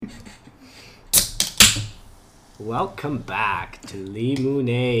Welcome back to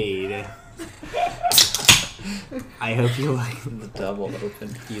Lemonade. I hope you like The double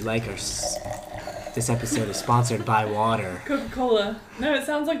open. you like our. This episode is sponsored by water. Coca-Cola. No, it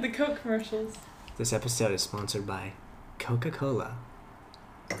sounds like the Coke commercials. This episode is sponsored by Coca-Cola.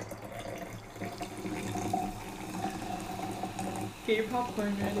 Get your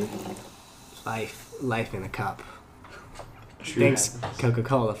popcorn ready. Life in a cup. True Thanks, happiness.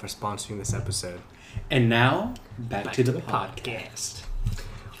 Coca-Cola, for sponsoring this episode. And now, back to the podcast.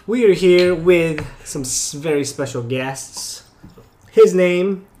 We are here with some very special guests. His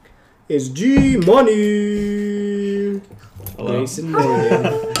name is G Money. Hello. Grayson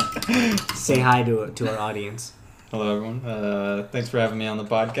Milligan. Say hi to our audience. Hello, everyone. Thanks for having me on the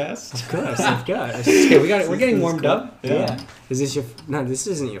podcast. Of course. Okay, we're getting warmed up. Yeah. This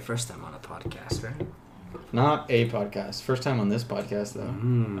isn't your first time on a podcast, right? Not a podcast. First time on this podcast,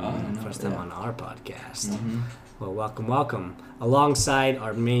 though. First time on our podcast. Mm-hmm. Well, welcome. Alongside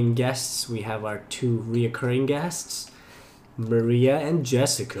our main guests, we have our two reoccurring guests, Maria and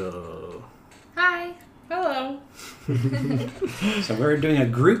Jessica. Hi. Hello. So we're doing a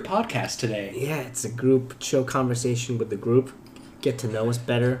group podcast today. Yeah, it's a group chill conversation with the group. Get to know us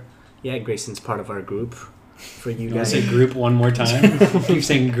better. Yeah, Grayson's part of our group. For you You want guys. to say group one more time? Keep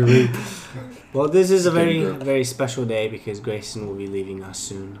saying group. Well, this is a Good very, group. very special day because Grayson will be leaving us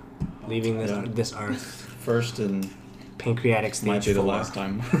soon. Leaving Yeah. this earth. First and Pancreatic stage might be the 4. last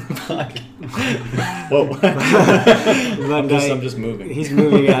time. Whoa. But, I'm just moving. He's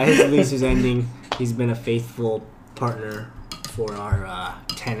moving out. His lease is ending. He's been a faithful partner for our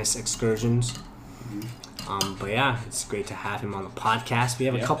tennis excursions. But yeah, it's great to have him on the podcast. We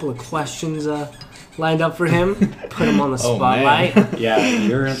have a couple of questions lined up for him. Put him on the Oh, spotlight. man. Yeah,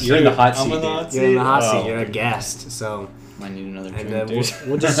 you're in the hot I'm seat. in the hot dude. You're in the hot Oh. seat. You're a guest. So, Might need another and drink, dude.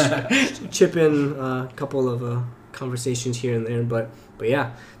 we'll just chip in a couple of conversations here and there. But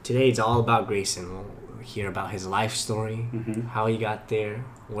yeah, today it's all about Grayson. We'll hear about his life story, how he got there,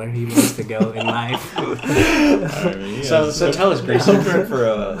 where he wants to go in life. So tell us, Grayson,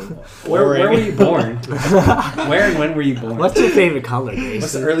 where were you born? Where and when were you born? What's your favorite color, Grayson?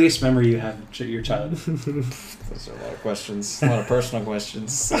 What's the earliest memory you have of your childhood? Those are a lot of questions. A lot of personal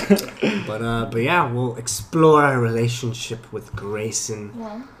questions. But yeah, we'll explore our relationship with Grayson,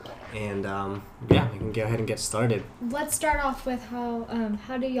 Well, and yeah, we can go ahead and get started. let's start off with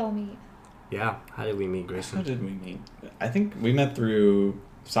how do y'all meet? Yeah, how did we meet How Grayson? did we meet? I think we met through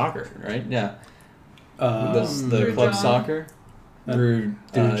soccer, right? Yeah. the Through club John. soccer. Through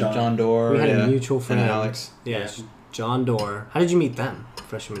Through John. John Doerr. We had yeah, a mutual friend, and Alex. Yeah, John Doerr. How did you meet them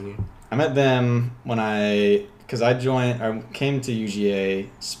freshman year? I met them when I came to UGA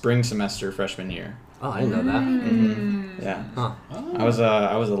spring semester freshman year. Oh, I didn't know that. Mm-hmm. Yeah. Huh. Oh. I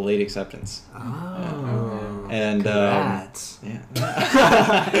was a late acceptance. Oh, And congrats. yeah.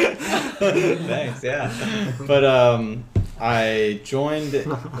 Thanks, yeah. But I joined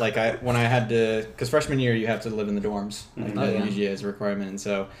when I had to, because freshman year you have to live in the dorms, like Oh, the yeah. UGA is a requirement, and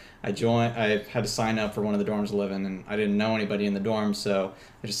so I had to sign up for one of the dorms to live in, and I didn't know anybody in the dorms, so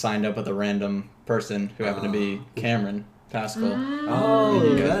I just signed up with a random person who happened to be Cameron Pascal.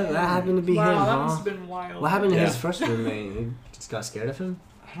 Oh, Yeah. that happened to be Wow, him, that huh? must have been wild. What happened to Yeah. his first roommate? He just got scared of him?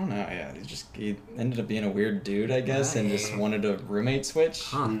 I don't know, yeah, he ended up being a weird dude, I guess, and just wanted a roommate switch.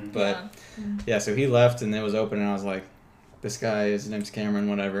 Huh. But yeah, so he left and it was open, and I was like, this guy, his name's Cameron,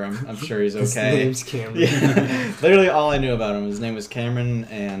 whatever. I'm sure he's His okay. name's Cameron. Yeah, literally all I knew about him. His name was Cameron,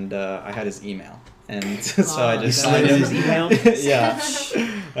 and I had his email, and so I just You signed slid him. his email? Yeah,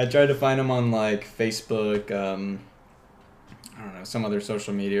 I tried to find him on like Facebook. I don't know, some other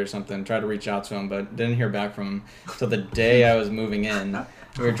social media or something. Tried to reach out to him, but didn't hear back from him. So the day I was moving in,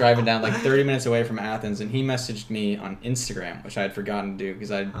 we were driving down like 30 minutes away from Athens, and he messaged me on Instagram, which I had forgotten to do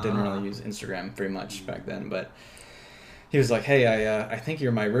because I didn't really use Instagram very much back then. But he was like, "Hey, I think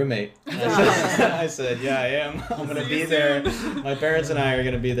you're my roommate." I said, "Yeah, I am. I'm gonna be there. My parents and I are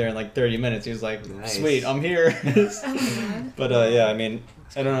gonna be there in like 30 minutes." He was like, Nice. "Sweet, I'm here." Oh my god. But yeah, I mean,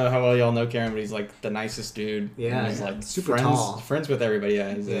 I don't know how well y'all know Karen, but he's like the nicest dude. Yeah, And he's like super friends, tall. friends with everybody.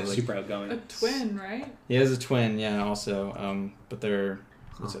 Yeah, he's like, Super outgoing. A twin, right? he has a twin. Yeah, also, but they're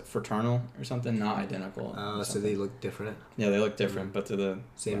is it fraternal or something? Not identical. Oh, or so something. they look different. Yeah, they look different, but to the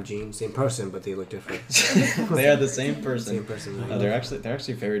Same gene, same person, but they look different. they are the same person. Same person. Right? No, they're actually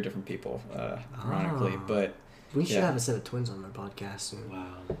very different people, ironically. Ah. But We should yeah. have a set of twins on our podcast soon. Wow.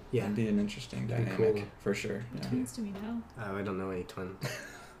 Yeah. it'd be an interesting That'd be dynamic cool. for sure. Yeah. Twins to me now. I don't know any twins.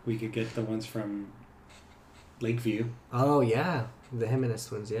 We could get the ones from Lakeview. Oh yeah, the Jimenez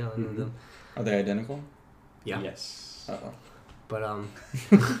twins. Yeah, I know Mhm. them. Are they identical? Yeah. Yes. Uh-oh. But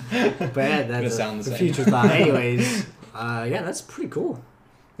but yeah, Gonna that's sound the the same. future thought. Anyways, yeah, that's pretty cool.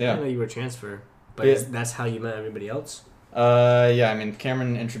 I Yeah. didn't know you were a transfer, but Yeah. that's how you met everybody else. Yeah, I mean,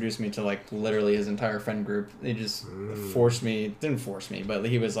 Cameron introduced me to like literally his entire friend group. He just didn't force me, but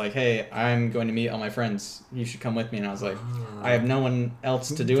he was like, "Hey, I'm going to meet all my friends. You should come with me." And I was like, "I have no one else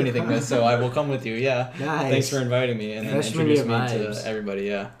to do anything with, so I will come with you." Yeah. Nice. Thanks for inviting me, and then Freshman introduced me year vibes. to everybody.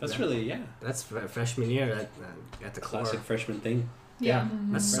 Yeah. That's really, yeah. That's freshman year at the core. Classic freshman thing. Yeah.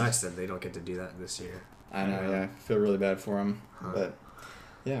 That sucks that they don't get to do that this year. I know. Yeah. I feel really bad for him, but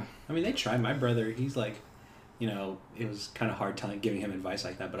yeah. I mean, they try. My brother, he's like, you know, it was kind of hard giving him advice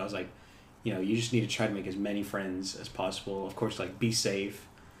like that, but I was like, you know, you just need to try to make as many friends as possible. Of course, like, be safe.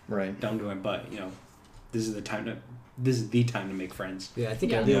 Right. Don't do it, but, you know, this is the time to make friends. Yeah, I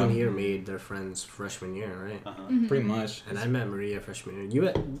think Yeah. everyone Yeah. here made their friends freshman year, right? Uh-huh. Pretty much. And I met Maria freshman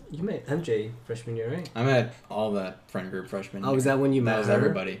year. You met MJ freshman year, right? I met all that friend group freshman. Oh, year. was that when you met That was her?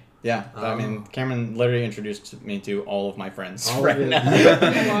 everybody. Yeah. I mean, Oh. Cameron literally introduced me to all of my friends All of right it. now.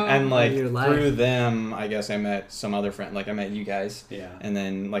 Wow. And like Your life. through them, I guess I met some other friends. Like I met you guys, Yeah. and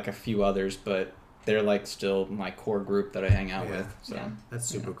then like a few others, but they're like still my core group that I hang out Yeah. with. So Yeah. That's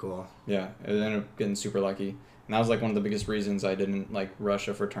super cool. yeah, it ended up getting super lucky. And that was like one of the biggest reasons I didn't like rush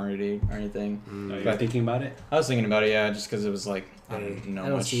a fraternity or anything. Oh, you're But- thinking about it? I was thinking about it, yeah, just because it was like I Hey, don't know I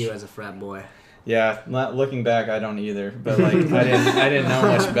don't much. see you as a frat boy. Yeah, looking back, I don't either. But like, I didn't know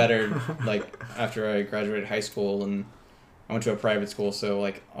much better. Like after I graduated high school, and I went to a private school, so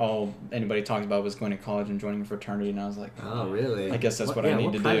like all anybody talked about was going to college and joining a fraternity, and I was like, Oh, really? I guess that's what I need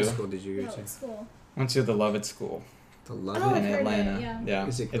what to private do. school did you go No, to? school. Went to the Lovett School The Love Oh, It? I've in heard of it, Atlanta. yeah.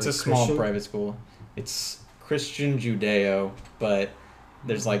 Is it, It's like, a small Christian? private school. It's Christian Judeo, but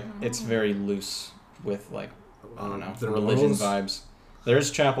there's like it's very loose with like I don't know The religion rules? vibes.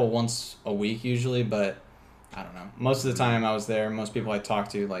 There's chapel once a week usually, but I don't know. Most of the time I was there, most people I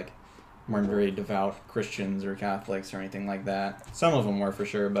talked to like weren't very devout Christians or Catholics or anything like that. Some of them were for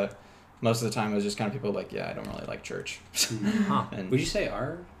sure, but most of the time it was just kind of people like, yeah, I don't really like church. Huh. And Would you say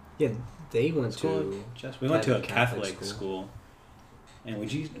our Yeah, they went school? to... We went to a Catholic Catholic school. school. And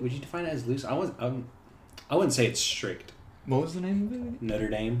would you define it as loose? I wouldn't say it's strict. what was the name of it? Notre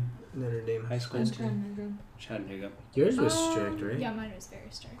Dame Notre Dame High School. Chattanooga. Yours was strict, right? Yeah, mine was very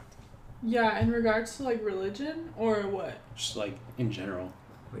strict. Yeah, in regards to like religion or what? Just like in general.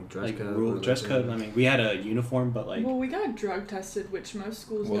 Like dress Like code. dress code. I mean, we had a uniform, but like Well, we got drug tested, which most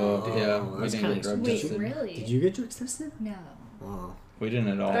schools Whoa, don't do. yeah, Oh, we that's didn't kinda get drug Wait, tested. really? Did you get drug tested? No. Wow. We didn't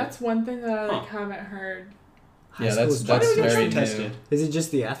at all. That's one thing that I like Huh. haven't heard. High yeah, school's that's Why do we get very drug new. tested. Is it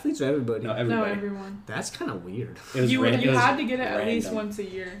just the athletes or everybody? No, No, everybody. everyone. That's kind of weird. It was You ran- it was had to get it at least random. once a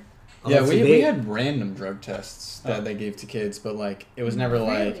year. Yeah, Oh, so we they- had random drug tests that Oh. they gave to kids, but like it was never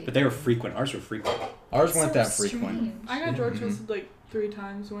like Really? But they were frequent. Ours were frequent. ours So weren't that frequent. strange. I got drug Mhm. tested like 3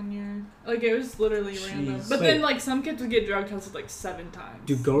 times one year. Like it was literally random. Jeez. But Wait. then like some kids would get drug tested like 7 times.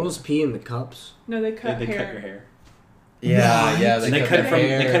 Do girls pee in the cups? No, they cut They hair. cut your hair. Yeah, What? yeah, And they cut it the from- they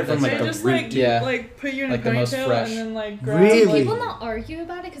hair, cut it from, that's like, They the right. just root, like yeah. like put you in Like a the most ponytail fresh. and then like grab Really? Did like, people not argue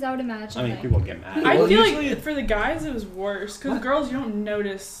about it? Because I would imagine. I mean, like, people would get mad. I Well, feel usually- like for the guys it was worse because What? girls you don't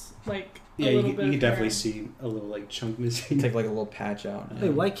notice like Yeah, a you, little you bit can of definitely hair. see a little like chunk missing. Take like a little patch out. Wait,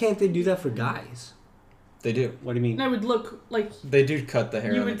 why can't they do that for guys? They do. What do you mean? And it would look like They do cut the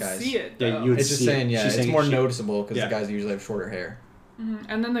hair you on the would guys. see it. Yeah, Though. you would It's just see it. saying, yeah, She's it's saying more she- noticeable because Yeah. the guys usually have shorter hair.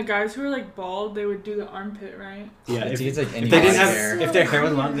 And then the guys who were like bald, they would do the armpit, right? Yeah, It's if, like if any they didn't body have, hair. if their hair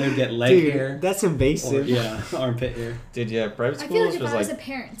was long, they would get leg Dude, hair. that's Or, invasive. yeah, armpit hair. Dude, yeah, private I feel like schools if was I was like a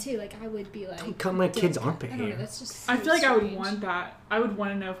parent too, like I would be like. Don't cut my kid's don't- armpit I don't know, hair. that's just. I so feel like I would strange. want that. I would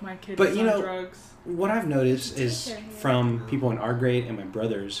want to know if my kid But was you on know- drugs. What I've noticed is Take their hair. from people in our grade and my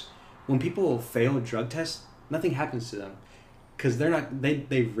brothers, when people fail drug tests, nothing happens to them, because they're not.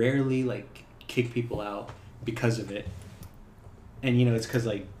 They rarely like kick people out because of it. And you know, it's because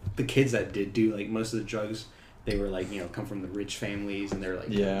like the kids that did do like most of the drugs, they were like, you know, come from the rich families and they're like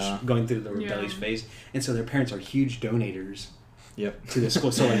Yeah. going through the Yeah. rebellious phase, and so their parents are huge donators Yep. to the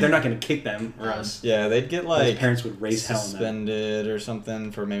school. So like they're not going to kick them or us. Yeah, they'd get Those like parents would raise hell in them. suspended or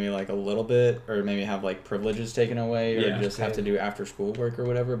something for maybe like a little bit, or maybe have like privileges taken away, or Yeah. just have to do after school work or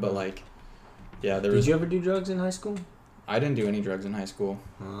whatever. But like, yeah, there Did was. you ever do drugs in high school? I didn't do any drugs in high school.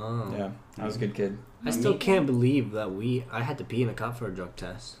 Oh. Yeah, I was a good kid. I still can't believe that I had to pee in a cup for a drug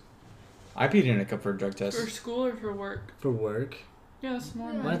test. I peed in a cup for a drug test. For school or for work? For work? Yeah, that's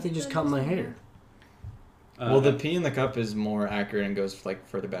normal. Why don't they just cut my hair? Well, the pee in the cup is more accurate and goes like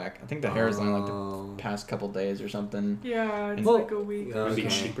further back. I think the hair is only like Oh. the past couple days or something. Yeah, it's Well, like a week. yeah. It'd be Okay.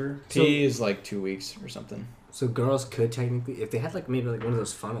 cheaper. Pee is like 2 weeks or something. So girls could technically, if they had like maybe like one of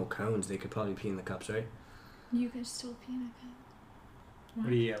those funnel cones, they could probably pee in the cups, right? You could still pee in a cup. What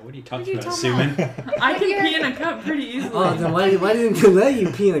are you What are talking you about, talking assuming? I can pee in a cup pretty easily. Oh, then why didn't they let you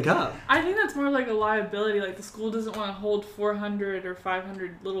pee in a cup? I think that's more like a liability. Like the school doesn't want to hold 400 or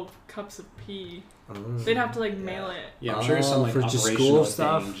 500 little cups of pee. They'd have to like mail it. Yeah, I'm sure some like for just operational school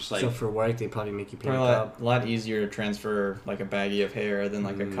stuff. thing, just like So for work, they probably make you pee in a Probably cup. a lot easier to transfer like a baggie of hair than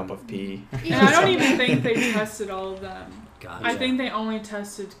like a cup of pee. And I don't even think they tested all of them. Gotcha. I think they only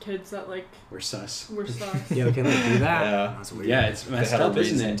tested kids that like we're sus. were sus. Yeah, can they do that? Yeah. That's weird. Yeah, it's They messed had a up,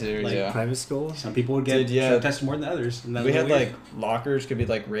 isn't reason it? to, Like, yeah. Private school. some people would get Yeah. tested more than others. And that's We had weird. like lockers could be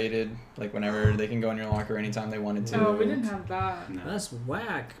like rated, like whenever they can go in your locker anytime they wanted to. Oh, we didn't have that. No. That's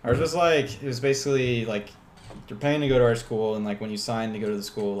whack. Ours was like it was basically like you're paying to go to our school, and like when you sign to go to the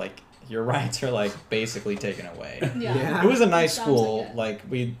school, like your rights are like basically taken away. Yeah. It was a nice Sounds school. like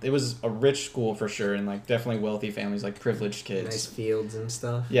It was a rich school for sure, and like definitely wealthy families, like privileged kids. Nice fields and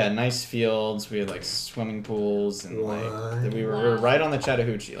stuff. Yeah, nice fields. We had like swimming pools, and What? like we were right on the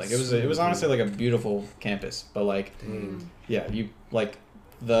Chattahoochee. Like it was honestly like a beautiful campus. But like Dang. yeah, you like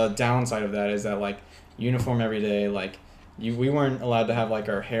the downside of that is that like uniform every day, like we weren't allowed to have like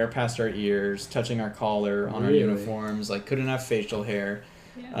our hair past our ears, touching our collar on Really? our uniforms, like couldn't have facial hair.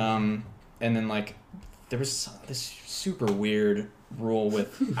 Yeah. And then like there was this super weird rule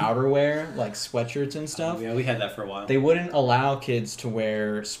with outerwear, like sweatshirts and stuff. Yeah, we had that for a while. They wouldn't allow kids to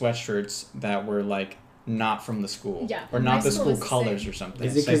wear sweatshirts that were like not from the school Yeah, or my not the school school was the colors same. or something.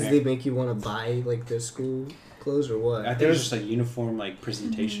 Is it same because here. they make you want to buy like their school clothes or what? I think it was just a uniform like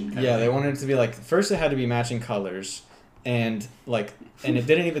presentation. Kind Yeah, of they thing. wanted it to be like first it had to be matching colors, and like and it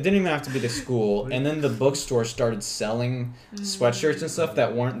didn't even have to be the school. And then the bookstore started selling sweatshirts and stuff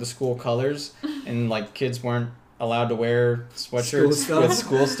that weren't the school colors, and like kids weren't allowed to wear sweatshirts stuff? with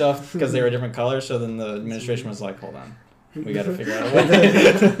school stuff because they were different colors. So then the administration was like, "Hold on, we got to figure out a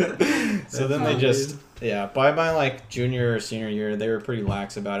way." So then they just by like junior or senior year they were pretty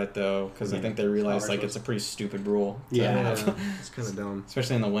lax about it though, because I think they realized like it's a pretty stupid rule. to Yeah. have. It's kind of dumb.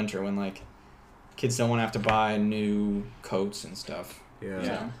 Especially in the winter when like kids don't want to have to buy new coats and stuff. Yeah.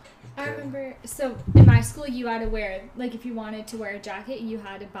 Yeah. I remember, so in my school, you had to wear, like, if you wanted to wear a jacket, you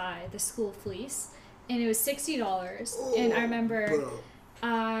had to buy the school fleece, and it was $60. And I remember, Bro.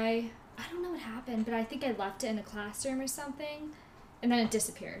 I don't know what happened, but I think I left it in a classroom or something, and then it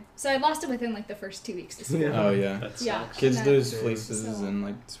disappeared. So I lost it within, like, the first 2 weeks of school. Yeah. Oh yeah, That Yeah. sucks. kids And then- lose fleeces So- and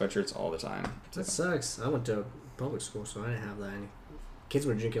like sweatshirts all the time. That sucks. I went to public school, so I didn't have that. Kids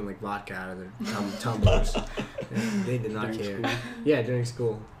were drinking like vodka out of their tumblers. They did not During care. school. Yeah, during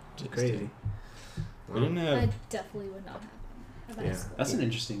school. Just Crazy. We didn't I have. definitely would not have them at my Yeah. school. That's an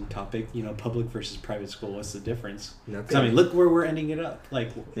interesting topic. You know, public versus private school. What's the difference? 'Cause, Nothing. I mean, look where we're ending it up. Like,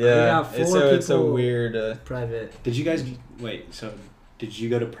 Yeah, got it's four a people- weird. Private. did you guys wait? So, did you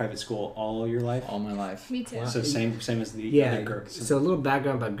go to private school all your life? All my life. Me too. Wow. So same as the Yeah. other girls. So a little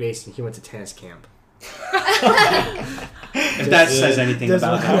background about Grayson. He went to tennis camp. If that says anything Just-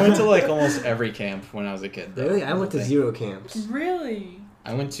 about I that. went to like almost every camp when I was a kid. Though. Really? I went to Thing. 0 camps. Really?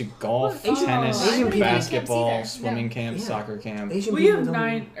 I went to golf, Asian- tennis, Asian people- basketball, camps either. swimming No. camp, Yeah. soccer camp. Asian We people have don't-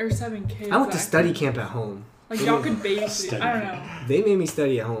 9 or 7 kids. I went to back study then. camp at home. Like y'all could babysit. Study I don't camp. know. They made me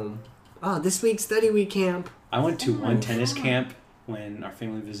study at home. Oh, this week study week camp. I went to Oh one my tennis God. camp when our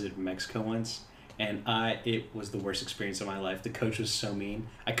family visited Mexico once, and it was the worst experience of my life. The coach was so mean.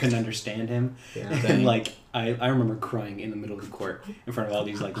 I couldn't understand him. Yeah. And like I remember crying in the middle of the court in front of all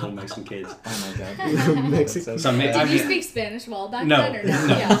these like little Mexican kids. Oh my god. Mexican. So, Did I you mean- speak Spanish well back No, then or no?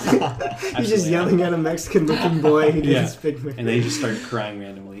 no. Yeah. He's just Absolutely. yelling at a Mexican-looking boy who doesn't Yeah. speak Mexican. And then he just started crying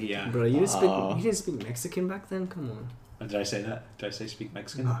randomly. Yeah. Bro, you Aw. didn't speak Mexican back then? Come on. Did I say that? Did I say speak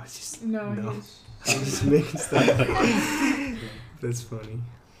Mexican? No, it's just No. No. he's- I'm just making stuff. That's funny.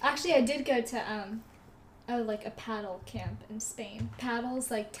 Actually, I did go to like a paddle camp in Spain. Paddles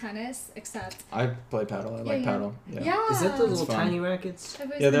like tennis, except I play paddle. I like yeah. paddle. yeah. Is that the little fun. tiny rackets? I've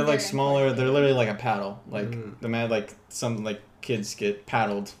always Yeah, they're been like very smaller. important. They're literally like a paddle. Like Mm. the man, like some like kids get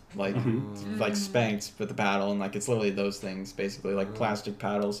paddled, like Mhm. like spanked with the paddle, and like it's literally those things basically, like Mm. plastic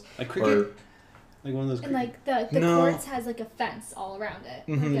paddles. Like cricket? Or Like one of those And cricket? like the No. courts has like a fence all around it.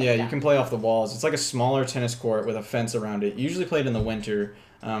 Mhm, Like, yeah, you can play off the walls. It's like a smaller tennis court with a fence around it. Usually played in the winter,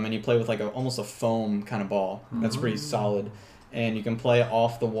 and you play with like almost a foam kind of ball. That's pretty solid, and you can play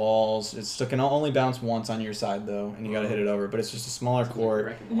off the walls. It can only bounce once on your side though, and you got to hit it over. But it's just a smaller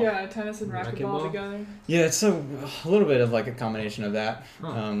court. Yeah, tennis and Racquetball? racquetball together. Yeah, it's a little bit of like a combination of that,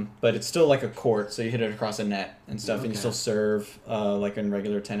 Huh. but it's still like a court, so you hit it across a net and stuff, and you Okay. still serve like in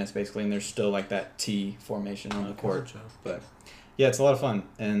regular tennis basically, and there's still like that T formation on the court. Gotcha. But yeah, it's a lot of fun,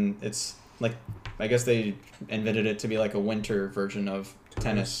 and it's like I guess they invented it to be like a winter version of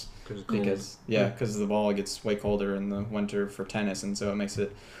tennis. because the ball gets way colder in the winter for tennis, and so it makes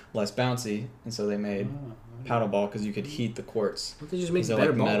it less bouncy. And so they made paddle ball because you could heat the courts. Well, they just make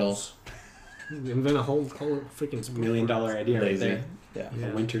better balls. Invent a whole freaking $1 million idea right there. Yeah.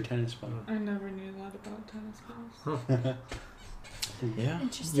 A winter tennis ball. I never knew that about tennis balls. Yeah.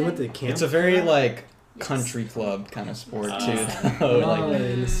 Interesting. You went to camp? It's a very like country club kind of sport too.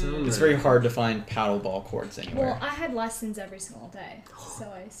 In the summer. It's very hard to find paddle ball courts anywhere. Well, I had lessons every single day, so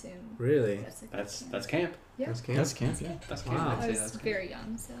I assume. Really? That's camp. Yeah. That's camp. That's camp, yeah. That's camp. Wow. I'd I say was that's camp. very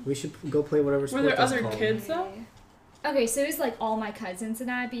young, so. We should go play whatever sport Were there that's other called. kids though? Okay, so it was like all my cousins and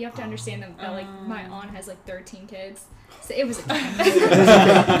I, but you have to understand that like my aunt has like 13 kids, so it was a camp.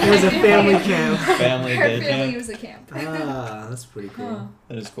 It was a family camp. Family Her day family camp. was a camp. Ah, that's pretty cool. Huh.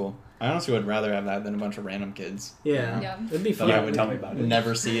 That is cool. I honestly would rather have that than a bunch of random kids. Yeah. Yeah. It'd be That fun. I would tell me about it.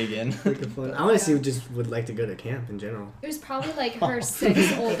 never see again. Freaking fun. I honestly just would like to go to camp in general. It was probably like her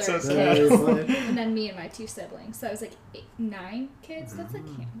 6 older so kids, sad. and then me and my 2 siblings. So I was like 9 kids. That's a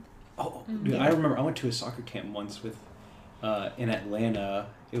camp. Oh, dude, I remember I went to a soccer camp once with, in Atlanta.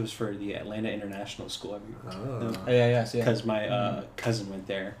 It was for the Atlanta International School. Oh. Yeah. Because my cousin went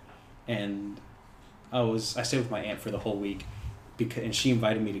there, and I stayed with my aunt for the whole week, and she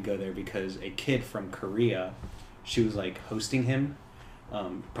invited me to go there because a kid from Korea, she was like hosting him,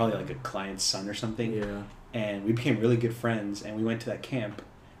 probably like a client's son or something. Yeah. And we became really good friends, and we went to that camp,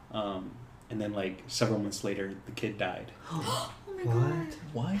 and then like several months later, the kid died. Oh my What? god.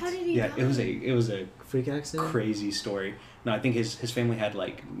 What? How did he Yeah, die? it was a Freak accident? crazy story. No, I think his family had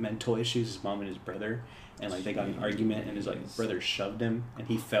like mental issues, his mom and his brother, and like they got in an argument, and his like brother shoved him, and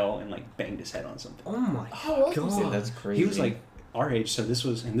he fell and like banged his head on something. Oh my How old was god. he? That's crazy. He was like our age, so this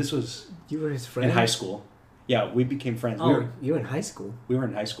was You were his friend? in high school. Yeah, we became friends. Oh, you were in high school? We were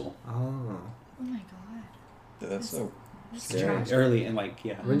in high school. Oh. Oh my god. That's so That's scary. tragic. Early and like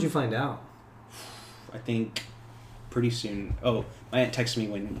yeah, When did you find out? I think pretty soon. Oh, my aunt texted me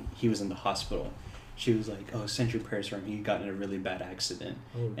when he was in the hospital. She was like, "Oh, send your prayers for him. He got in a really bad accident,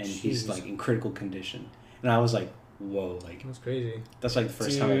 Oh, and jeez. he's like in critical condition." And I was like, "Whoa!" Like That's crazy. that's like the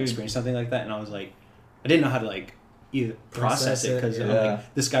first time I Dude. experienced something like that, and I was like, I didn't know how to like either process it because yeah.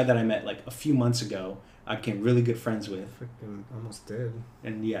 like, this guy that I met like a few months ago, I became really good friends with, Freaking almost dead.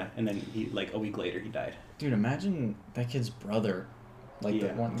 and yeah, and then he like a week later he died. Dude, imagine that kid's brother. Like Yeah.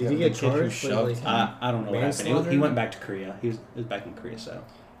 the one Did the he get kid who charged for, shoved like, him. I don't know what happened. Manslaughter? He went back to Korea. It was back in Korea, so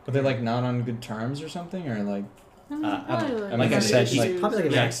Were they like not on good terms or something? Or like I don't- and like I said, he- like, Probably like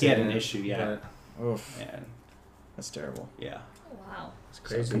an yeah, he had accident. an issue. Yeah, oof, and that's terrible. yeah, Wow. It's so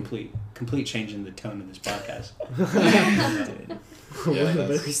crazy. complete change in the tone of this podcast. Dude. What Yeah, did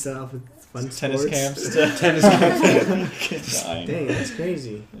that's- we start off with? Fun Tennis sports? camps. Tennis camps. Kids dying. Dang, that's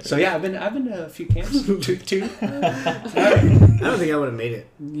crazy. So yeah, I've been to a few camps. two. I don't think I would have made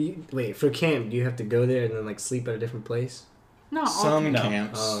it. Wait, for camp, do you have to go there and then like sleep at a different place? Not all Some No.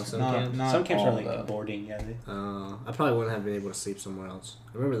 camps. Oh, some not, camps? Not Some camps are all, like though. boarding. Yeah, they, I probably wouldn't have been able to sleep somewhere else.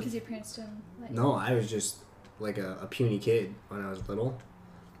 I remember. Because your parents didn't let you. No, I was just like a puny kid when I was little.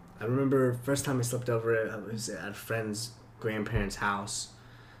 I remember first time I slept over I was at a friend's grandparents' house.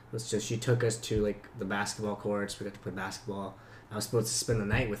 It was just she took us to like the basketball courts. We got to play basketball. I was supposed to spend the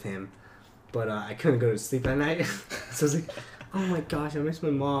night with him, but I couldn't go to sleep that night. So I was like, oh my gosh, I miss my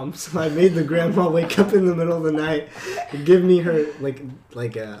mom. So I made the grandma wake up in the middle of the night and give me her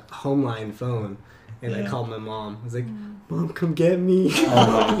like a home line phone. And I Yeah. called my mom. I was like, Mom, come get me.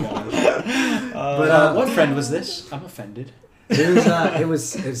 oh my god. But What friend was this? I'm offended. It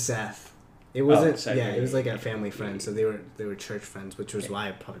was Seth. It wasn't. Seth, yeah, yeah, it was yeah, like yeah. a family friend. So they were church friends, which was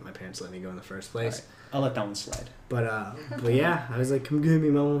why probably my parents let me go in the first place. Alright. I'll let that one slide. But yeah, I was like, come get me.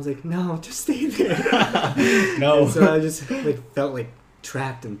 My mom was like, no, just stay there. No. And so I just like felt like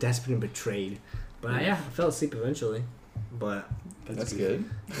trapped and desperate and betrayed. But yeah, I fell asleep eventually. But That's good.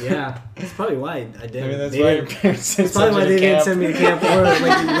 yeah, that's probably why I didn't. Maybe that's they why your didn't- parents That's probably why they didn't send me to camp or like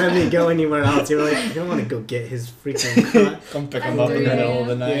let me go anywhere else. They were like, you don't want to go get his freaking. Come pick I them up in the agree. middle of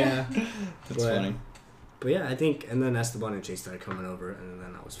the night. Yeah. That's But- funny. But yeah, I think, and then Esteban and Chase started coming over, and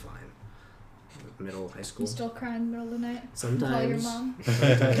then I was fine. Middle high school. You still cry in the middle of the night? Sometimes. Call your mom.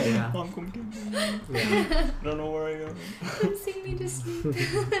 Sometimes, yeah. Mom, come get me. Yeah. I don't know where I am. Come sing me to sleep.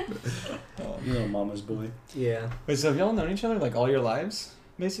 Oh. You know, mama's boy. Yeah. Wait, so have y'all known each other like all your lives,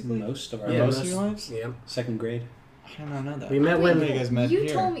 basically? Most of our Yeah, most lives. of your lives? Yeah. Second grade. I did not know that. We met Wait, when you guys met you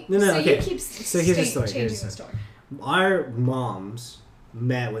here. told me. No, so okay. you keep So here's the story, changing here's the the- story. our moms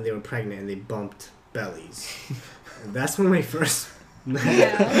met when they were pregnant and they bumped bellies. And that's when we first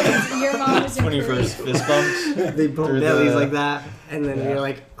Yeah, your mom was When you first fist bumps. They bump Through bellies the- like that, and then Yeah. you're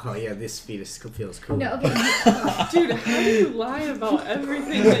like, oh yeah, this fetus feels cool. No, okay. Dude, how do you lie about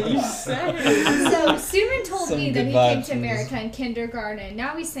everything that you say? So Suman told Some me that he good came vibes to from America in kindergarten.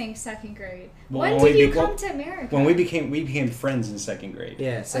 Now he's saying second grade. Well, When when did we you be- come to America? When we became friends in second grade.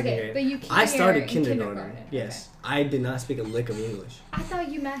 Yeah, second Okay, grade. but you came I started here in kindergarten. Yes, I did not speak a lick of English. I thought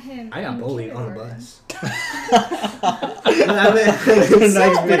you met him. I got in bullied on the kindergarten. bus. Nice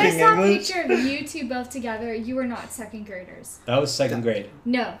So when I speaking saw a English. picture of you two both together, you were not second graders. That was second grade.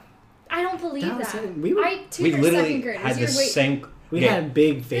 No, I don't believe That was that. second- we were- I two We were literally second graders. had the You're same. We okay, had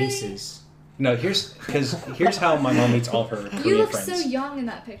big faces. No, here's how my mom meets all her You Korean look friends. so young in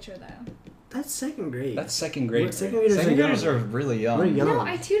that picture, though. That's second grade. That's second grade. What, second graders Second are graders young. are really young. We're young. No,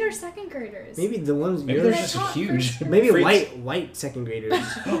 I tutor second graders. Maybe the ones Maybe you're they're I just taught huge. first maybe grade. white second graders.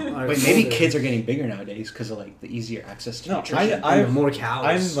 Are But maybe older. kids are getting bigger nowadays because of like the easier access to No, nutrition. And the more cows.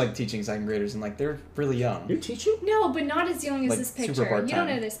 I'm like teaching second graders and like they're really young. You're teaching? No, but not as young as Like, this super picture. You part-time. don't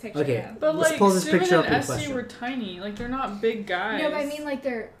know this picture. Okay. though. But Let's like, pull this Simon picture up and in Essie question. were tiny. Like, they're not big guys. No, but I mean like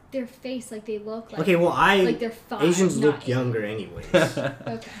their face, like they look like. Okay, well like they're 5. Asians not look 8. younger anyways. Okay.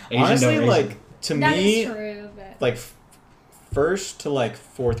 Asian Honestly, don't raise like them. to That me, is true, but like first to like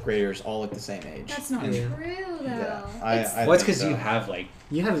fourth graders all look the same age. that's not And- Yeah. true though. Yeah, It's- I Well, it's think because so. you have like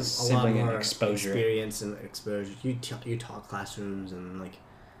You have a lot Sibling and more exposure. experience and exposure. You taught classrooms and like,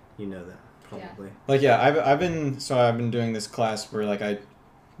 you know that probably. Like yeah, I've been doing this class where like I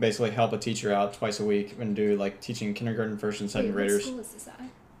basically help a teacher out twice a week and do like teaching kindergarten, first and second Wait, graders. What school is this at?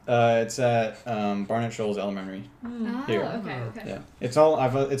 It's at Barnett Shoals Elementary. Oh, Here. okay. Yeah, it's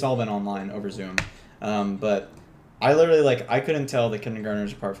all been online over Zoom, but I literally like I couldn't tell the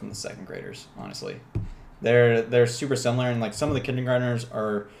kindergartners apart from the second graders. Honestly, they're super similar, and like some of the kindergartners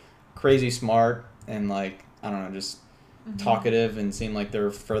are crazy smart and like I don't know, just talkative and seem like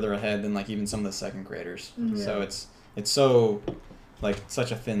they're further ahead than like even some of the second graders. Mhm. So it's so like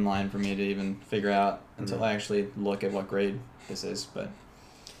such a thin line for me to even figure out until Mhm. I actually look at what grade this is, but.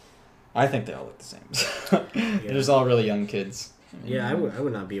 I think they all look the same. They're just all really young kids. mean, Yeah, I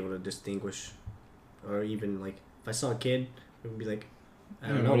would not be able to distinguish, or even like if I saw a kid, it would be like, I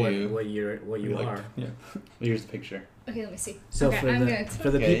don't know what you like, are. Yeah. here's the picture. Okay, let me see. So okay, for I'm the gonna. for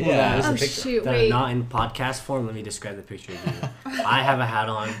the Okay, people yeah, that, Oh a picture. shoot! that are Wait. not in podcast form, let me describe the picture to you. I have a hat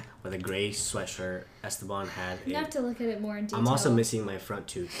on with a gray sweatshirt. Esteban had You have a. to look at it more in detail. I'm also missing my front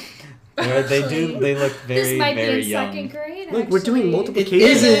tooth. They do. They look This very, might be very in young. second grade. Look, we're doing actually. multiplication.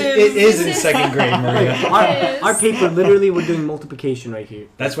 It is in This is- second grade, Maria. It Our is. paper literally we're doing multiplication right here.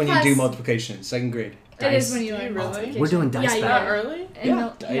 That's when you Plus- do multiplication. Second grade. It is Dice. when you Do learn you really? multiplication. We're doing dice yeah, That battle. early? In Yeah,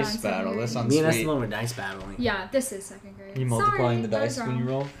 mil- dice in second battle, grade. that sounds- Me and Sweet. Esteban were dice battling. Yeah, this is second grade. You multiplying Sorry, the I was dice when you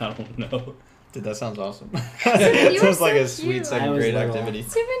wrong. roll? I don't know. Dude, that sounds awesome. you were Sounds like so a sweet cute. I second was grade little. activity.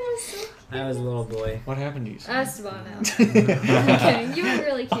 Steven was so cute. I was a little boy. What happened to you? Esteban now. I'm kidding. You were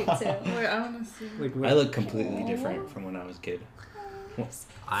really cute too. Wait, I want to see. Like I look completely different from when I was a kid.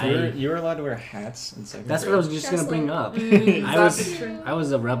 You were allowed to wear hats in second That's what grade. I was just gonna bring up. I that's was true. I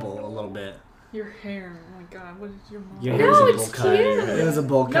was a rebel a little bit. Your hair. Oh my god, what is your mom? Your No, hair was a it's bowl cut. cute. It was a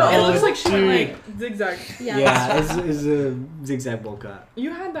bowl No, cut. it looks like she dude. went like zigzag. Yeah. Yeah, it's a zigzag bowl cut.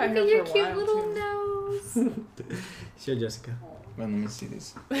 You had that Look hair at your for a cute while little too. nose. Sure, Jessica. Well, let me see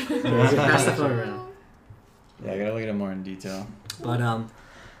these. Pass the phone around. Yeah, I gotta look at it more in detail. But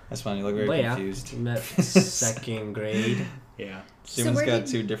That's fine. You look very but yeah, confused. we met second grade. Yeah. Steven's where got did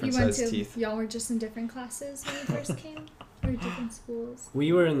two different you went sized to, teeth. Y'all were just in different classes when you first came, or different schools.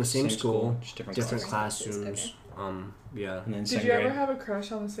 We were in the same school, just different, different classes. classrooms. Yeah. And then Did second you ever grade. have a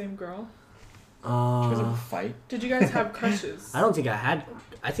crush on the same girl? Because of a Uh, fight. Did you guys have crushes? I don't think I had.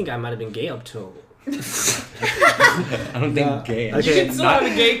 I think I might have been gay up till. I don't think gay. Okay. You can still not-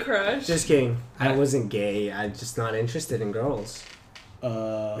 have a gay crush. Just kidding. I wasn't gay. I'm just not interested in girls.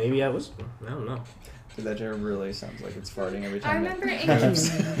 Maybe I was. I don't know. Dude, that chair really sounds like it's farting every I time. remember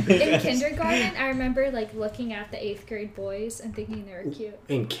in kindergarten, I remember like looking at the 8th grade boys and thinking they were cute.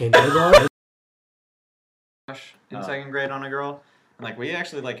 In kindergarten. in second grade on a girl, and like we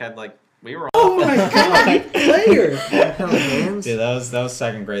actually like had like we were. Oh my god, player! Held hands. Yeah, that was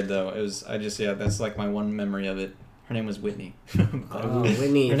second grade though. It was that's like my one memory of it. Her name was Whitney. Oh,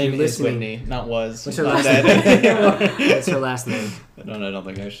 Whitney. Her if name you're is listening, Whitney, not was. What's her not last dead. name? What's her last name? I don't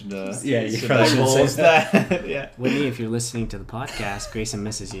think I should. Yeah, you should probably shouldn't say divulge that. Yeah. Whitney, if you're listening to the podcast, Grayson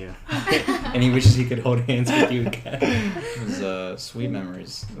misses you. And he wishes he could hold hands with you again. It was sweet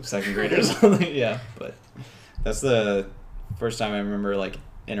memories of second graders. Yeah, but that's the first time I remember like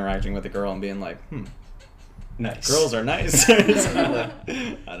interacting with a girl and being like, Nice. girls are nice. I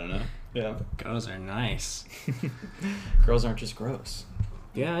don't know. Yeah. Girls are nice. Girls aren't just gross.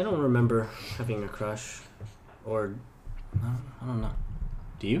 Yeah, I don't remember having a crush, or I don't know.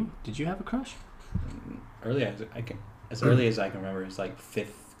 Do you? Did you have a crush? As early as I can remember, it's like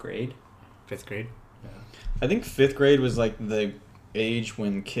 5th grade. 5th grade. Yeah. I think 5th grade was like the age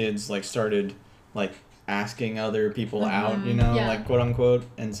when kids like started like asking other people out, you know, Yeah. like quote unquote.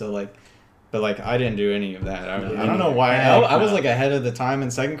 And so like, but like I didn't do any of that. I No, don't know why. I was like ahead of the time in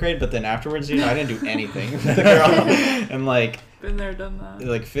 2nd grade, but then afterwards, you know, I didn't do anything with the girl. And like Been there, done that.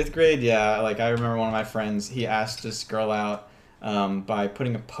 5th grade, yeah. Like I remember one of my friends, he asked this girl out by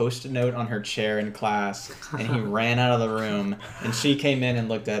putting a post-it note on her chair in class, and he ran out of the room, and she came in and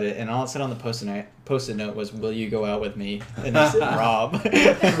looked at it, and all it said on the post-it note was, "Will you go out with me?" And it said Rob.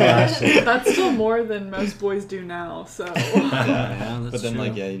 That's still more than most boys do now. So. Yeah, that's But then true.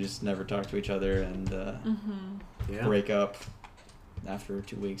 like you just never talk to each other and Yeah. break up after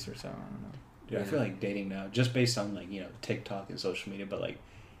 2 weeks or so. I don't know. Dude, I feel like dating now, just based on like, you know, TikTok and social media, but like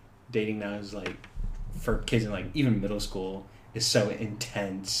dating now is like for kids in like even middle school is so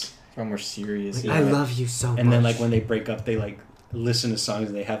intense. It's far more serious. Like, I love you so much. And then like when they break up, they like listen to songs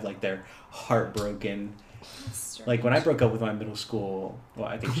and they have like their heart broken. Like when I broke up with my middle school, well,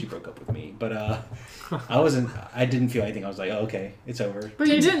 I think she broke up with me, but I didn't feel anything. I was like, oh, okay, it's over. But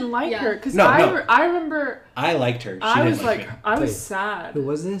you didn't like her, because No, I remember. I liked her. She I didn't was like like, me. I was Wait. sad. Who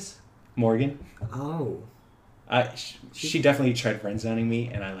was this? Morgan. Oh. She definitely tried friend zoning me,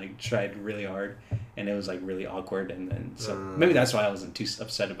 and I like tried really hard, and it was like really awkward, and then so maybe that's why I wasn't too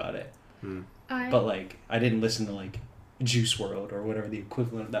upset about it. But like I didn't listen to like Juice WRLD or whatever the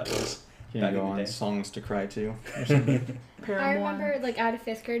equivalent of that was. You back can in go the on day. songs to cry to. Paramore. I remember, like, I had a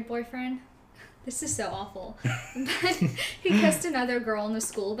 5th grade boyfriend. This is so awful. But he kissed another girl in the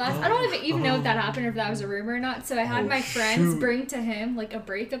school bus. I don't even know if that happened or if that was a rumor or not. So I had my friends bring to him, like, a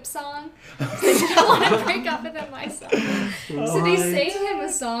breakup song. They didn't want to break up with him myself. So they sang him a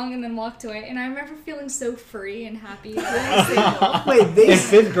song and then walked away. And I remember feeling so free and happy that I was single. Wait, they. In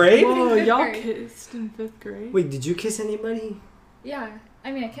 5th grade? Whoa, Fifth y'all grade. kissed in 5th grade? Wait, did you kiss anybody? Yeah.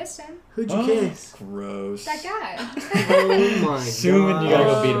 I mean, I kissed him. Who'd you kiss? Gross. That guy. Oh my Soon you gotta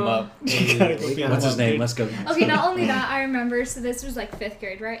go Oh. beat him up. You gotta go beat him What's up, his name? dude. Let's go. Okay, not only that, I remember, so this was like 5th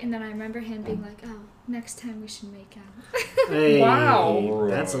grade, right? And then I remember him being like, oh, next time we should make out. Hey, Wow.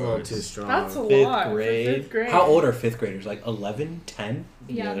 That's a little too strong. That's a 5th lot. for grade. 5th grade. How old are 5th graders? Like 11, 10?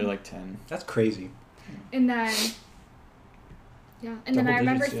 Yeah, they're like 10. That's crazy. And then, yeah. And then I Double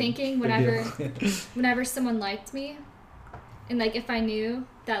remember digits, yeah. thinking whenever someone liked me, and like if I knew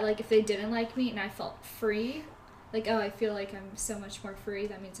that like if they didn't like me and I felt free, like, oh, I feel like I'm so much more free,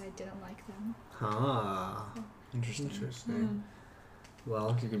 that means I didn't like them. Ah, Interesting. interesting.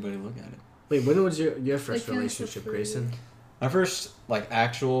 Well, That's a good way to look at it. wait, when was your first feeling so relationship, free. Grayson? My first like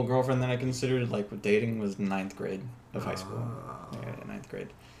actual girlfriend that I considered like with dating was 9th grade of high school. Ah. Yeah, 9th grade,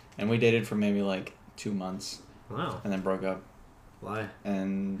 and we dated for maybe like 2 months Wow. and then broke up. Why?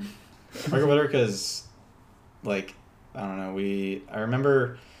 And broke up with her because, like, I don't know. I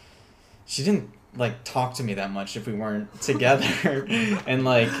remember she didn't like talk to me that much if we weren't together, and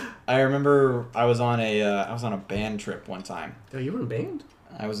like I remember I was on a band trip one time. Oh, you were in band?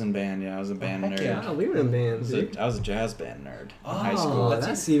 I was in band. Yeah, I was a band heck nerd. yeah. Wow, we were in band, dude. I was a jazz band nerd in high Oh, school.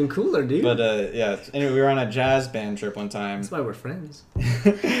 that's even cooler, dude. But yeah, anyway, we were on a jazz band trip one time. That's why we're friends.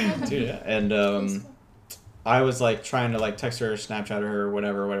 Dude, yeah. And I was like trying to like text her, Snapchat her,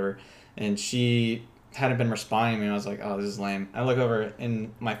 whatever, and she hadn't been responding to me. And I was like, oh, this is lame. I look over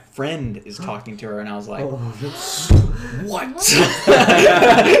and my friend is talking to her, and I was like, what?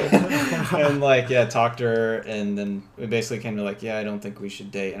 And like, yeah, talked to her, and then we basically came to like, yeah, I don't think we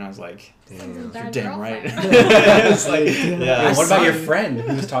should date. And I was like, Damn. you're damn right. Girlfriend. It's like, Yeah. yeah. What about your friend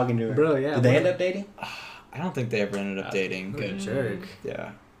who was talking to her? Bro, yeah. Did they end up dating? I don't think they ever ended up dating. Good jerk.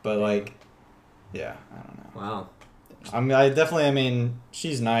 Yeah, but like, yeah, I don't know. Wow. I mean,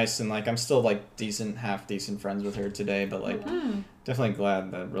 she's nice, and like I'm still like half decent friends with her today. But like, definitely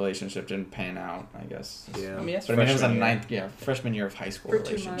glad that relationship didn't pan out. I guess. Yeah. I mean, that's But I mean, it was a freshman year. freshman year of high school For 2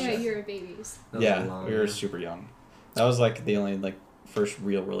 relationship. months. Yeah, you were babies. That was a Yeah, long we were one. super young. That was like the only like first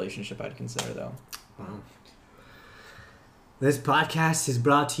real relationship I'd consider though. Wow. This podcast is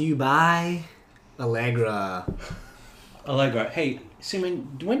brought to you by Allegra. Allegra, hey,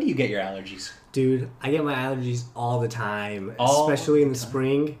 Simon, when do you get your allergies? Dude, I get my allergies all the time, All especially in the the time.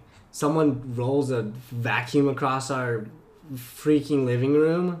 spring. Someone rolls a vacuum across our freaking living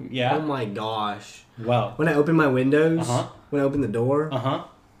room. Yeah? Oh my gosh. Wow. When I open my windows, Uh-huh. when I open the door, Uh-huh.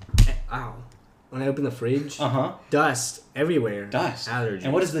 ow. When I open the fridge, Uh-huh. dust everywhere. Dust. Allergies.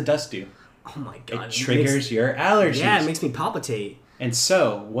 And what does the dust do? Oh my god. It triggers your allergies. Yeah, it makes me palpitate. And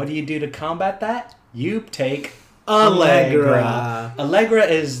so, what do you do to combat that? You take Allegra. Allegra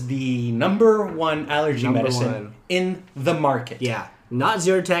is the #1 allergy medicine in the market. Yeah. Not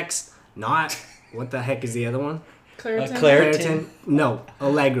Zyrtex, not... What the heck is the other one? Claritin. Claritin. No,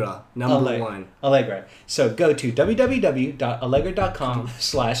 Allegra, #1. Allegra. So go to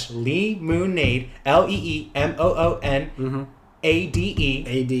www.allegra.com/leemoonade,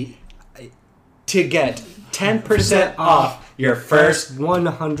 LEEMOONADE, to get 10% off your first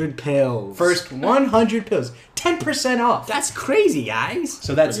 100 pills. First 100 pills. 10% off. That's crazy, guys.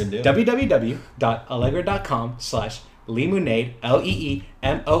 So that's That's a good deal. www.allegra.com/leemoonade, LEEMOONADE,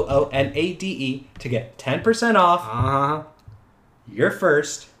 to get 10% off your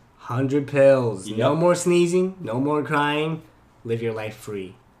first 100 pills. Yep. No more sneezing. No more crying. Live your life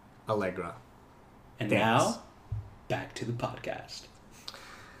free. Allegra. And Thanks. now, back to the podcast.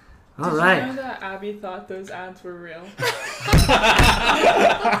 All Did right. you know that Abby thought those ads were real?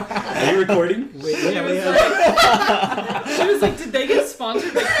 Are you recording? She was like, did they get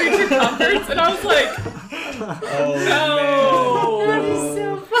sponsored by Creature Comforts? And I was like, Oh, no. That is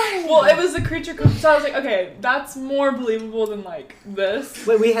so funny. Well, it was the Creature Comforts. So I was like, okay, that's more believable than like this.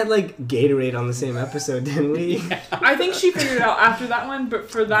 Wait, we had like Gatorade on the same episode, didn't we? I think she figured it out after that one,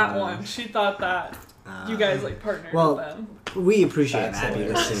 but for that one, she thought that you guys like partnered well, with them. We appreciate That's Abby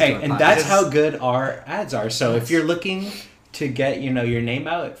hilarious. listening Hey, to our and that's podcast. how good our ads are. So if you're looking to get, your name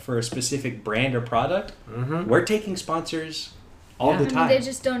out for a specific brand or product, we're taking sponsors all Yeah. the I mean, time. they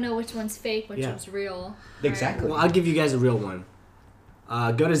just don't know which one's fake, which Yeah. one's real. Exactly. Well, I'll give you guys a real one.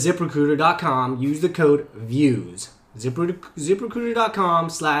 Go to ZipRecruiter.com. Use the code VIEWS.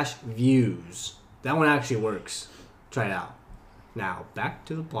 ZipRecruiter.com/views. That one actually works. Try it out. Now, back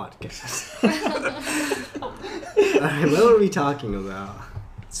to the podcast. Alright, what were we talking about?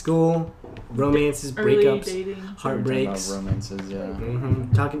 School, romances, Early breakups, dating. heartbreaks. About romances,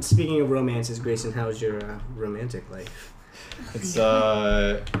 yeah. Speaking of romances, Grayson, how's your romantic life? It's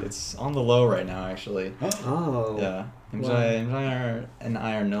on the low right now, actually. Oh. Yeah. MJ and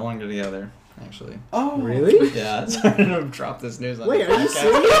I are no longer together, actually. Oh, Really? Yeah, so I'm gonna drop this news on Wait, the are you podcast.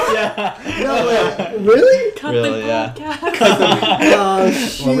 serious? Yeah. No way. Really? Cut Really, the yeah. podcast. Oh,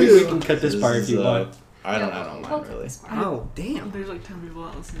 shoot. Well, we can cut this part if you want. I don't We'll mind cut really. this part. Oh, damn. There's like 10 people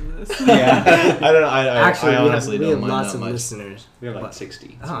that listen to this. Yeah. I don't. I Actually, honestly we don't have mind lots that of much. listeners. We have like What?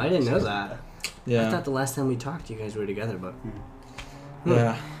 60. Oh, I didn't know that. I Yeah. thought the last time we talked, you guys were together, but...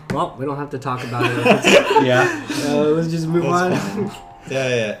 Yeah. Well, we don't have to talk about it. Yeah. Let's just move That's on. fine.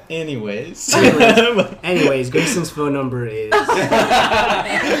 Yeah. Anyways. Anyways, Grayson's phone number is...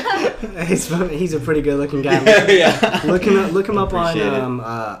 he's a pretty good-looking guy. Yeah. Look him up on... Appreciate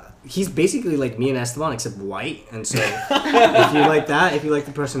it. He's basically like me and Esteban, except white. And so, if you like that, if you like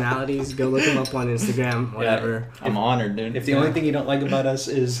the personalities, go look him up on Instagram, whatever. I'm honored, dude. If the only thing you don't like about us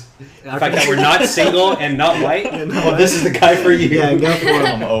is Yeah. the fact that we're not single and not white, Yeah, no, well, this is the guy for you. Yeah, go for it.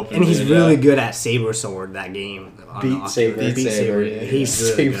 I'm open. And he's dude, really yeah. good at Saber Sword, that game. Beat Saber. Beat Saber. Yeah, He's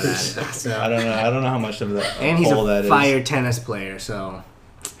yeah. really good Saber. at it. So. I don't know how much of that. And he's pull a that is. fire tennis player, so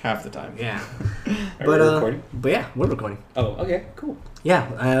Half the time. yeah. Are But we recording? but yeah, we're recording. Oh, okay, cool.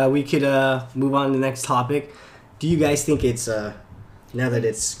 Yeah, we could move on to the next topic. Do you guys think it's now that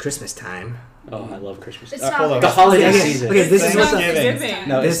it's Christmas time? Oh, I love Christmas. It's hold not on. The holiday Okay, season. okay, this is what the, Thanksgiving.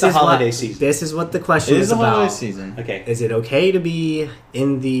 No, this it's the is holiday what, season. This is what the question It is is the about. holiday season. Okay. Is it okay to be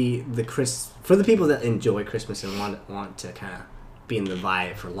in the for the people that enjoy Christmas and want to kind of be in the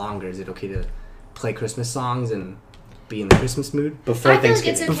vibe for longer? Is it okay to play Christmas songs and be in the Christmas mood? Before I feel like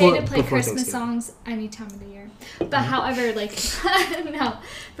Thanksgiving. it's okay Before- to play before Christmas Thanksgiving. songs any time of the year. But however, like, no.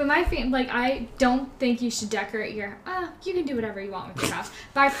 But I don't think you should decorate your, you can do whatever you want with your house.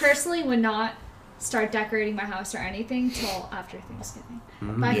 But I personally would not start decorating my house or anything till after Thanksgiving.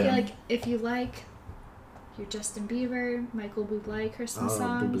 But I feel Yeah. like if you like your Justin Bieber, Michael Bublé Christmas Oh,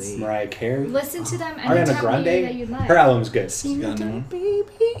 songs, Bublé. Mariah Carey. listen to them Ariana anytime of the year that Grande. you'd like. Her album's good. got no one?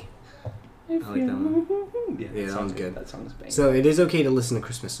 Baby. I like that one. Yeah, Yeah, that song's one's good. That song's banging. So it is okay to listen to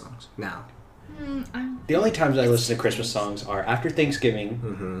Christmas songs now. The only times I listen to Christmas songs are after Thanksgiving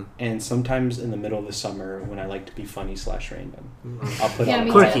Mm-hmm. and sometimes in the middle of the summer when I like to be funny / random. I'll put Yeah, on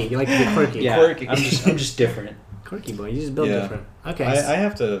me Quirky. You like to be quirky. Yeah, Quirky. I'm just different. Quirky boy. You just build Yeah. different. Okay. I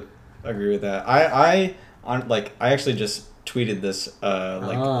have to agree with that. I actually just tweeted this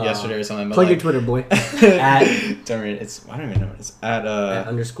yesterday or something. But Plug your Twitter, boy. at don't read it. It's I don't even know what it's at. At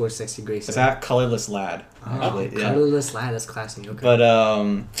 _ sexy Grace. It's at Colorless Lad. Actually, yeah. Colorless lad. That's classy. Okay. But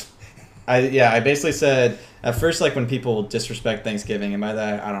I basically said at first, like when people disrespect Thanksgiving, and by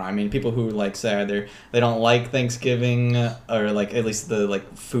that I don't know, I mean people who like say they don't like Thanksgiving or like at least the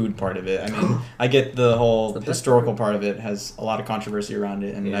like food part of it. I mean, I get the whole historical part of it has a lot of controversy around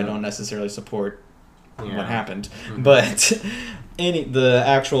it, and I don't necessarily support what happened, but the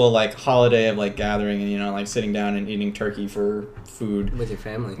actual like holiday of like gathering and you know like sitting down and eating turkey for food with your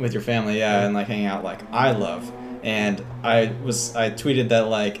family, and like hanging out, like I love. And I tweeted that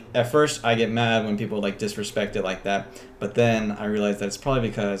like at first I get mad when people like disrespect it like that, but then I realized that it's probably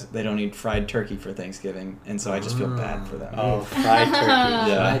because they don't eat fried turkey for Thanksgiving, and so I just feel bad for them. Oh, fried turkey.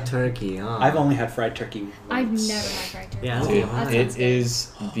 Yeah. Fried turkey. Oh. I've only had fried turkey once. I've never had fried turkey. Yeah, Dude, it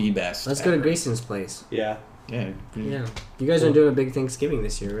is the best. Let's go to Grayson's place. Yeah. Yeah. Yeah. You guys are doing a big Thanksgiving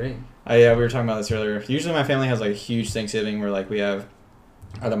this year, right? Yeah, we were talking about this earlier. Usually my family has like a huge Thanksgiving where like we have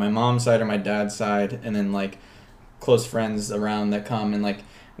either my mom's side or my dad's side, and then like close friends around that come, and like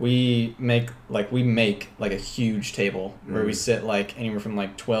we make like a huge table where we sit like anywhere from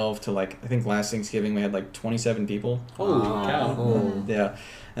like 12 to like I think last Thanksgiving we had like 27 people. Holy cow. Oh. Yeah.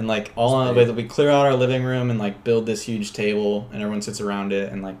 And like all on the way that we clear out our living room and like build this huge table, and everyone sits around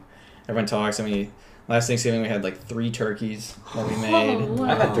it, and like everyone talks, and last Thanksgiving we had like 3 turkeys that we made. Oh, wow.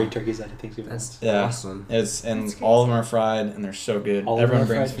 I've had 3 turkeys at Thanksgiving. That's Yeah. awesome. It's and That's all of crazy. them are fried and they're so good. All of Everyone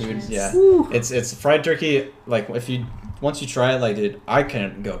them are brings fried? food. Yes. Yeah. It's fried turkey. Like once you try it, like dude, I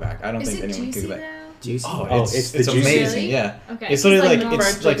couldn't go back. I don't Is think it anyone juicy could go though? back. Juicy. Oh, it's it's the juicy- amazing. Really? Yeah. Okay. It's literally like normal.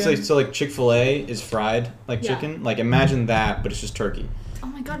 it's like chicken. so like Chick-fil-A is fried like Yeah. chicken. Like imagine that, but it's just turkey. Oh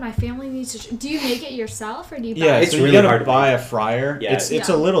my god, my family needs to. Do you make it yourself or do you buy Yeah, it? It's so really you gotta hard to buy make. a fryer. Yeah. It's Yeah.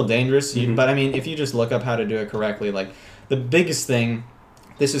 a little dangerous, Mhm. but I mean, if you just look up how to do it correctly, like the biggest thing,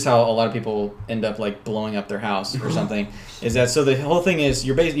 this is how a lot of people end up like blowing up their house or something, is that so the whole thing is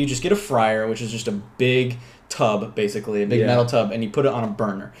you just get a fryer, which is just a big tub, basically a big Yeah. metal tub, and you put it on a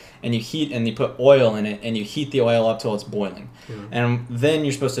burner, and you put oil in it, and you heat the oil up till it's boiling, and then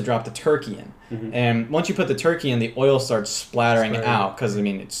you're supposed to drop the turkey in. And once you put the turkey in, the oil starts splattering out because I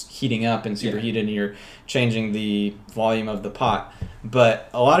mean it's heating up and superheated, and you're changing the volume of the pot. But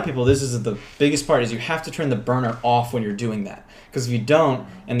a lot of people, this is the biggest part, is you have to turn the burner off when you're doing that, because if you don't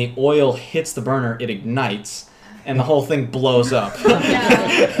and the oil hits the burner, it ignites and the whole thing blows up.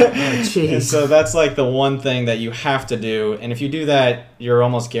 And Jeez. so that's like the one thing that you have to do, and if you do that, you're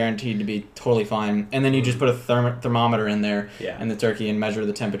almost guaranteed to be totally fine. And then you just put a thermometer in there Yeah. in the turkey and measure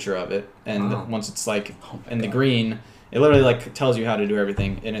the temperature of it, and Wow. once it's like Oh my in the God. green, it literally like tells you how to do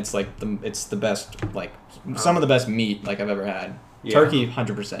everything, and it's like it's the best, like some of the best meat like I've ever had. Yeah. Turkey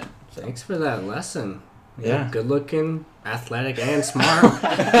 100%. Thanks for that lesson. Yeah. Good looking, athletic, and smart.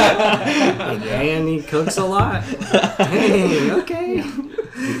 And he cooks a lot. Dang, okay.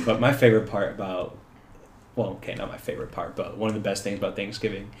 But my favorite part about, well, okay, not my favorite part, but one of the best things about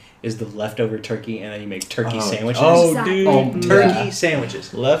Thanksgiving is the leftover turkey, and then you make turkey sandwiches. Oh, Exactly. dude. Oh, turkey Yeah.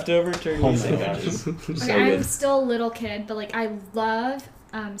 sandwiches. Leftover turkey Oh my sandwiches. Okay, So I'm good. still a little kid, but like I love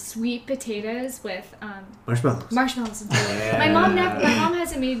sweet potatoes with Marshmallows. marshmallows. Yeah. My mom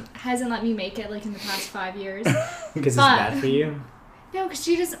hasn't let me make it like in the past 5 years. Because it's But- bad for you? No, because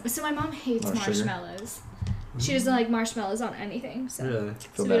she doesn't. So my mom hates More sugar? marshmallows. She doesn't like marshmallows on anything. So, Really? so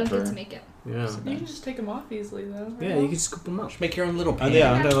Feel we bad don't for get to her. make it. Yeah. You can just take them off easily though. Yeah, you can scoop them up. Just make your own little Oh, pan.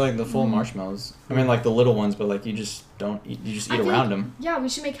 yeah, they're like the full marshmallows. I mean, like the little ones, but like you just don't eat. You just I eat think- around them. Yeah, we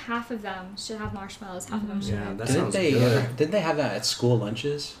should make half of them. Should have marshmallows. Half of them should Yeah, have. that Didn't sounds they? good. Didn't they have that at school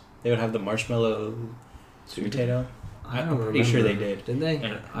lunches? They would have the marshmallow sweet potato. I I'm don't pretty sure they remember. did. Did they?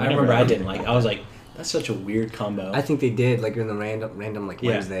 And I I never remember I had didn't it. like. I was like, that's such a weird combo. I think they did, like in the random like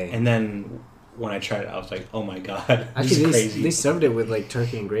yeah. Wednesday. And then when I tried it, I was like, oh my god, this Actually, is they, crazy. they served it with like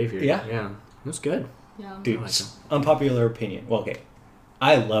turkey and gravy. Yeah. Yeah. It was good. Yeah. Dude, I like them. unpopular opinion. Well, okay,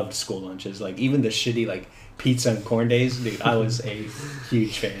 I loved school lunches. Like even the shitty like pizza and corn days, dude. I was a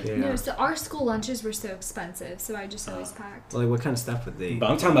huge fan. Yeah. No, so our school lunches were so expensive, so I just always packed. Well, like, what kind of stuff would they? But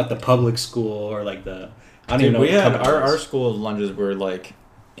I'm talking about the public school or like the. I don't Dude, even know. we what the had company our was. school lunches were like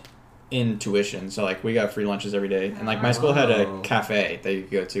in tuition, so like we got free lunches every day, and like my school had a Oh. cafe that you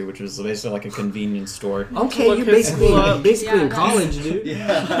could go to, which was basically like a convenience store. Okay, Look you're at basically school up. basically Yeah, in that's- college, dude.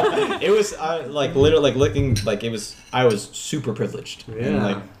 Yeah. It was like literally like looking like it was. I was super privileged. And, Yeah.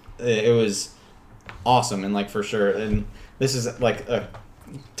 like it was awesome, and like for sure. And this is like a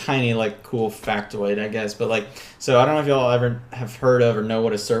tiny like cool factoid, I guess. But like, so I don't know if y'all ever have heard of or know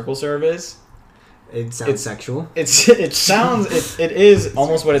what a circle serve is. It sounds sexual. It sounds it is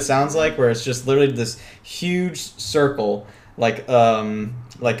almost what it sounds like, where it's just literally this huge circle like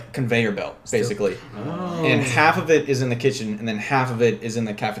conveyor belt basically, Oh. and half of it is in the kitchen and then half of it is in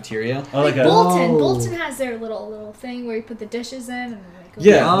the cafeteria. Oh, like a. Bolton. Oh. Bolton has their little thing where you put the dishes in and then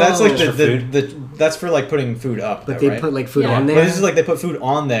Yeah, that's like Oh. the that's for like putting food up. But though, they right? put like food Yeah. on there. But this is like they put food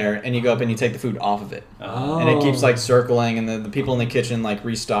on there, and you go up and you take the food off of it, Oh. and it keeps like circling, and the people in the kitchen like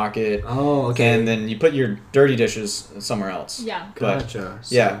restock it, Oh, okay. and then you put your dirty dishes somewhere else. Yeah. But Gotcha.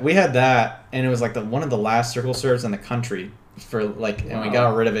 yeah, we had that, and it was like one of the last circle serves in the country for like, and we Wow.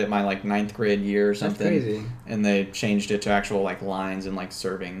 got rid of it my like 9th grade year or That's something, crazy. and they changed it to actual like lines and like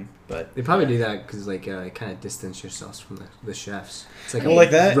serving, but. They probably do that because like kind of distance yourselves from the chefs. It's like Well,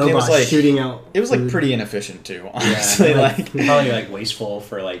 like that, it robots was like shooting out. it was like food. pretty inefficient too, honestly. Yeah, like probably like wasteful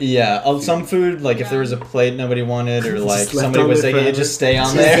for like. yeah, some food like if there was a plate nobody wanted or Just like left somebody on was there taking it, forever. just stay on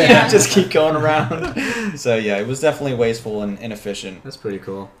Just- there, Yeah. just keep going around. So yeah, it was definitely wasteful and inefficient. That's pretty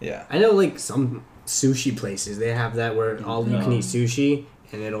cool. Yeah, I know like some sushi places they have that where all you can eat sushi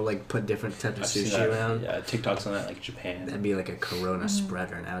and it'll like put different types of I've seen sushi that, around. Yeah, TikToks on that, like Japan. That'd be like a Corona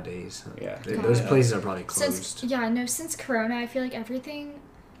spreader nowadays. Yeah. Those Yeah. places are probably closed. Since Corona, I feel like everything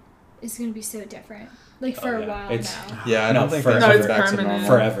is gonna be so different. Like for Oh, a yeah. while It's- now. yeah, I No, don't think forever. things No, are it's back to permanent. normal.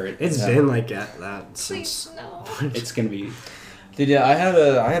 Forever. It's Yeah. been like that since. Please no. It's gonna be. Dude, yeah, I had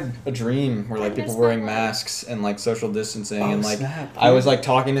a dream where like I people miss were wearing my life. masks and like social distancing and like snap, I was like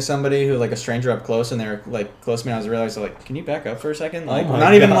talking to somebody who like a stranger up close and they were like close to me and I was realizing like, can you back up for a second? Like my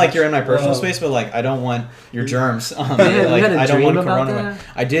not even like gosh. you're in my personal Whoa. space, but like I don't want your germs on You me. had- you Like had a I don't dream want about coronavirus. that?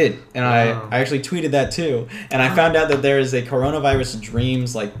 I did, and Wow. I actually tweeted that too. And I found out that there is a coronavirus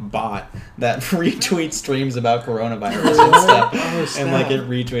dreams like bot that retweets dreams about coronavirus and stuff. Oh, And like snap. it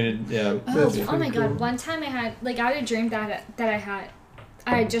retweeted, yeah. Oh my cool. god! One time I had a dream that I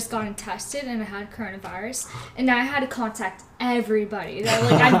had just gotten tested and I had coronavirus, and I had to contact everybody that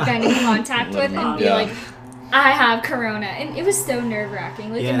like I've been in contact with and be Yeah. like, I have corona, and it was so nerve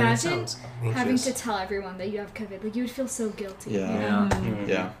wracking. Like Yeah, that imagine sounds having anxious. to tell everyone that you have COVID. Like you would feel so guilty. Yeah. You know? Yeah, Mm.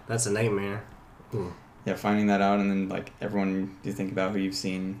 Yeah. that's a nightmare. Ooh. Yeah, finding that out and then like everyone you think about who you've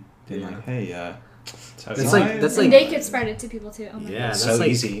seen being Yeah. like, hey, That's like that's And like they could spread it to people too. Oh my Yeah, god. that's so like-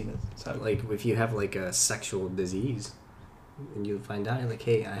 easy. So, like if you have like a sexual disease and you find out you're like,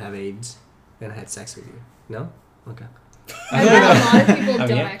 hey, I have AIDS and I had sex with you. No? Okay. I bet a lot of people I mean,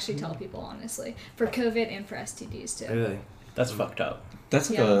 don't yeah. actually tell people honestly for COVID and for STDs too. Really? that's fucked up. that's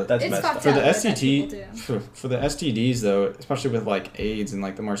like Yeah. a That's It's messed fucked up. for up. the but that people STT do. for the STDs though, especially with like AIDS and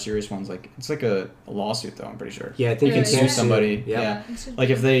like the more serious ones, like it's like a lawsuit though. I'm pretty sure. Yeah, I think Really? you Sue can Yeah. somebody. Yeah. Yeah. it should Like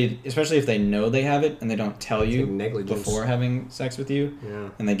be. if they, especially if they know they have it and they don't tell It's you like negligence. before having sex with you Yeah.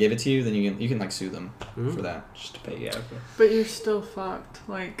 and they give it to you, then you can like sue them Mhm. for that. Just to pay, yeah. Okay. But you're still fucked.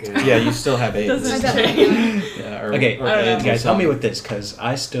 Like. Yeah. Yeah, you still have AIDS. Doesn't I bet change. Yeah, or, Okay, or I don't know. AIDS or guys, help me something. with this because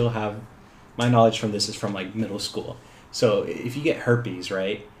I still have my knowledge from this is from like middle school. So if you get herpes,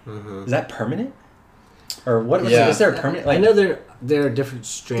 right, Mm-hmm. is that permanent? Or what? Yeah. Is there a permanent? Like, I know there are different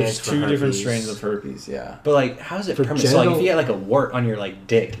strains. There's for two different herpes. strains of herpes. Yeah. but like, how is it For permanent? So like, if genital- you get like a wart on your like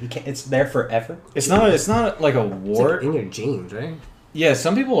dick, you can't. It's there forever. It's not like a It's like wart. in your genes, right? Yeah,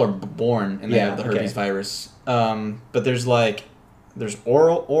 some people are born and they Yeah, have the okay. herpes virus. But there's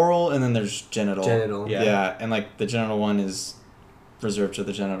oral, and then there's genital. Genital. Yeah. Yeah, and like the genital one is reserved to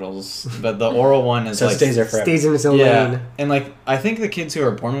the genitals, but the oral one is So like it stays there forever. Stays in its own yeah, lane. and like I think the kids who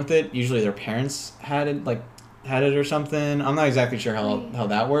are born with it, usually their parents had it or something. I'm not exactly sure how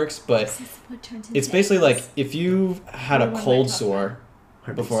that works, but This is what turns it's into basically AIDS. like if you've had What a am I cold talking sore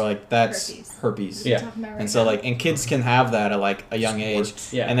Herpes. before, like that's Herpes. herpes. Yeah. We're talking about right And so now. like and kids can have that at like a young age.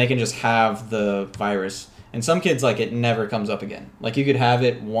 Sports. Yeah. And they can just have the virus. And some kids like it never comes up again. Like you could have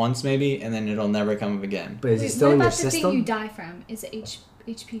it once maybe, and then it'll never come up again. But is Wait, it still what in your about the thing you system? die from? Is it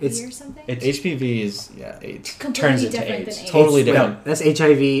HPV It's- or something? It's HPV is AIDS. Completely turns into different AIDS. than AIDS. Totally Wait, different. that's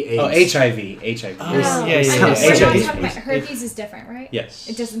HIV. AIDS. Oh, HIV. HIV. Oh, Yes. Oh, yeah, I yeah, know. yeah. We're not HIV. talking about herpes is different, right? Yes.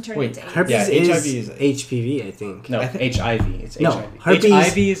 It doesn't turn Wait, into AIDS. Herpes Yeah, is HIV is- HPV, I think. No, I think- HIV. It's No, HIV. herpes.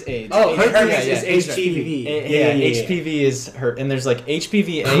 HIV is AIDS. Oh, herpes yeah, is yeah, HPV. Yeah, HPV is her, and there's like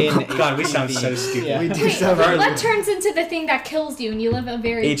HPV A and God, we sound HPV. so stupid. Yeah. We do Wait, sound what turns into the thing that kills you and you live a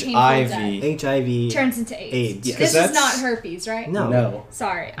very painful death? HIV. HIV. Turns into AIDS. AIDS. Yeah, 'cause This is that's- not herpes, right? No. No.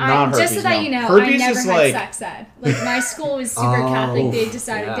 Sorry. Not Just so herpes, that no. you know, Herpes I never is had like- sex ed. Like my school was super Oh, Catholic. They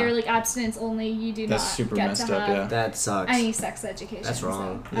decided yeah. they were like abstinence only. You do That's not super get messed to up, have yeah. That sucks. any sex education. That's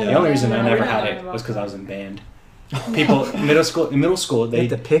wrong. So, Yeah. The only reason I Yeah, never we're had not it involved. was because I was in band. People in middle school, They they have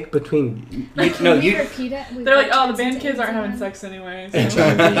to pick between Can we repeat it? They're like, oh, the Turns band into kids aren't AIDS having again? sex anyway.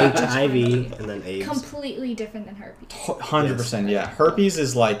 HIV and then AIDS. Completely different than herpes. 100%. Yeah, herpes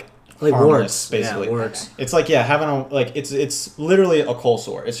is like Like harmless, warts, basically. Yeah, warts. It's like having it's literally a cold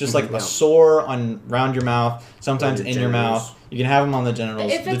sore. It's just like Yeah. a sore around your mouth, sometimes Or your in your genitals. mouth. You can have them on the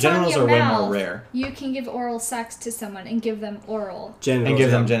genitals. If The it's genitals on are your way more mouth, rare. you can give oral sex to someone and give them oral. Genitals, And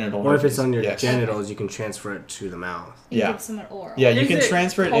give them yeah. genital Or if it's herpes, on your yes. genitals, you can transfer it to the mouth. And Yeah. give someone oral. Yeah, you Is can it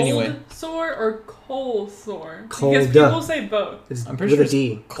transfer it cold anyway. sore or cold sore? Cold. Because people say both. It's I'm pretty with sure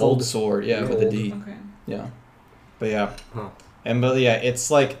a D. Cold sore, yeah, with a Cold. D. Okay. Yeah. But yeah. Huh. But yeah, it's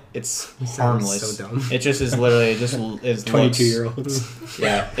like it's Sounds harmless. so dumb. It just is literally is 22-year-olds.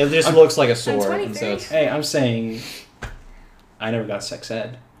 Yeah, it just looks like a sore. I'm And so 23. it's, Hey, I'm saying I never got sex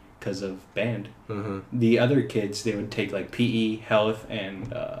ed because of band. Mm-hmm. The other kids, they would take like PE, health,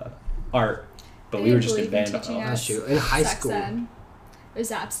 and art, but They we were didn't just in believe in band. teaching That's us true. In high sex school. ed. It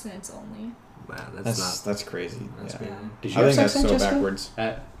was abstinence only. Wow, that's not. that's crazy. That's Yeah. weird. Did you I have think sex that's ed, so Jessica? backwards.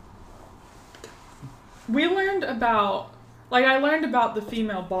 We learned about, like, I learned about the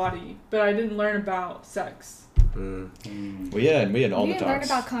female body, but I didn't learn about sex. Mm. We had all We the didn't learn talks.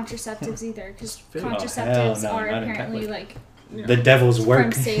 about contraceptives either, because Oh, hell contraceptives no, are not in apparently Catholic. like You know. The devil's from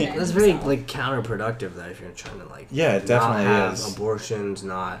work. Satan. That's very so. like counterproductive though if you're trying to like Yeah, it definitely not have is. abortions,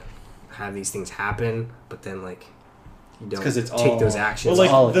 not have these things happen, but then like you don't 'cause it's take all- those Well, actions.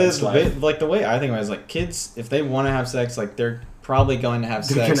 like all against life. the way I think about it is like kids, if they want to have sex, like they're probably going to have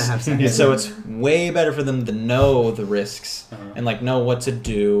They're sex. gonna have sex. And so it's way better for them to know the risks Uh-huh. and like know what to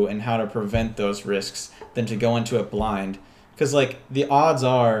do and how to prevent those risks than to go into it blind. Because like the odds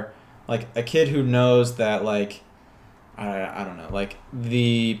are, like a kid who knows that like I don't know, like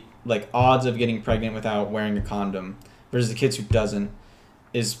the like odds of getting pregnant without wearing a condom versus the kids who doesn't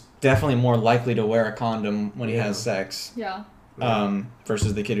is definitely more likely to wear a condom when he Yeah. has sex. Yeah.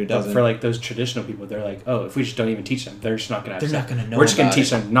 Versus the kid who But doesn't. for like those traditional people, they're like, oh, if we just don't even teach them, they're just not gonna have They're sex. not gonna know. We're just gonna about teach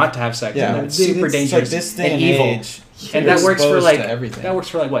it. them not to have sex. Yeah, and it's super It's dangerous like this day and and evil. age. And you're that works for exposed like to everything. that works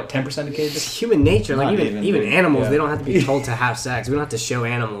for like what 10% of It's kids. human nature. Like Not even even, animals, yeah. they don't have to be told to have sex. We don't have to show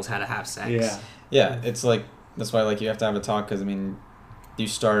animals how to have sex. Yeah. Yeah, it's like that's why like you have to have a talk because I mean, you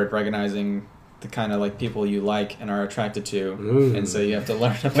start recognizing the kind of like people you like and are attracted to, Mm. and so you have to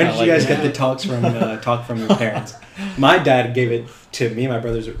learn. About, When did you like, guys get the talk from your parents? My dad gave it to me and my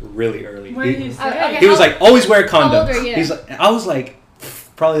brothers really early. What did he say? Okay. He was like, always wear a How condom. old were you? He's like, I was like,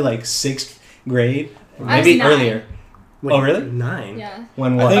 probably like 6th grade, I was maybe 9. earlier. Wait, Oh, really? 9? Yeah.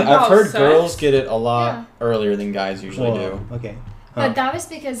 When I what? think I've About heard sex? girls get it a lot Yeah. earlier than guys usually Whoa, do. Okay. But that was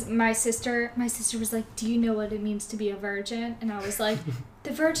because my sister was like, "Do you know what it means to be a virgin?" And I was like,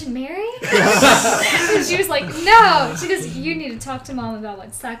 "The Virgin Mary?" And she was like, "No." She goes, "You need to talk to mom about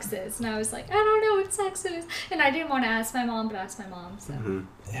what sex is." And I was like, "I don't know what sex is." And I didn't want to ask my mom, but I asked my mom. So Mhm.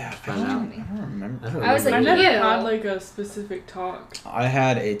 Yeah, I Found don't, out. I don't remember. don't I was I like, never Ew. had like a specific talk. I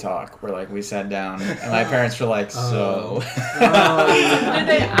had a talk where like we sat down and my parents were like, so. Did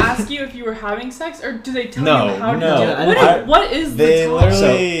they ask you if you were having sex, or do they tell No, you how to no. do it? I- What is They the talk?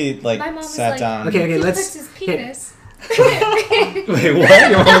 literally my like mom was sat like, down. Okay, "He let's- puts his penis." Wait, what?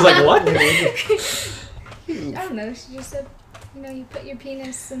 Your mom was like, what? I don't know. She just said, "You know, you put your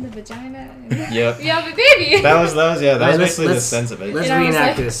penis in the vagina, and Yep. you have a baby." That was Alright, basically the sense of it. Let's And I was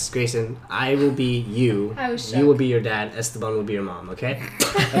reenact like- this, Grayson. I will be you. I was You shook. will be your dad. Esteban will be your mom. Okay.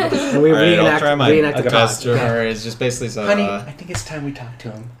 And we Alright, I'll reenact. try my Reenact the talk. best to Okay. her. It's just basically so. Honey, I think it's time we talk to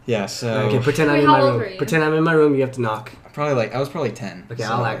him. Yeah, so Okay. Pretend I'm Wait, in how my old room. were you? Pretend I'm in my room. You have to knock. I was probably 10. Okay,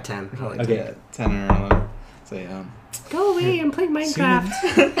 so I'll act 10. Probably Okay. yeah, 10 or 11. So yeah. Go away and play Minecraft.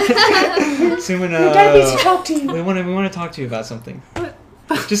 Soon, talk to we want to talk to you about something.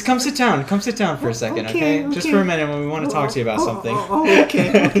 Just come sit down. Come sit down for a second, Okay, okay? Just okay. for a minute when we want to talk to you about something.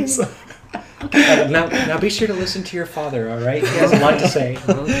 Okay. Okay. Now be sure to listen to your father, all right? He has a lot to say.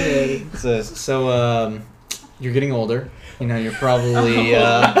 Okay. So, you're getting older. You know, you're probably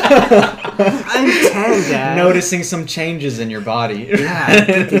I'm 10, Dad. noticing some changes in your body. Yeah, I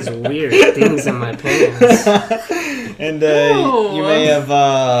get these weird things in my pants. And No. you may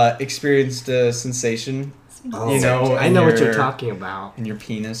have experienced a sensation Oh, You know, I know what you're your- talking about. in your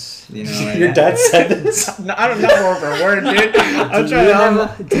penis. You know, Your dad said this. No, I don't know word for word, dude. I'm Do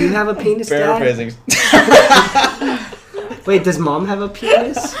trying you have a penis, Dad? paraphrasing. Wait, does Mom have a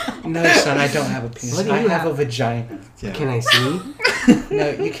penis? No, son, I don't have a penis. What do I you have have? a vagina. Yeah. Can I see? No,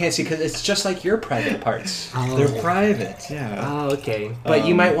 you can't see because it's just like your private parts. Oh. They're private. Yeah. Oh, okay. But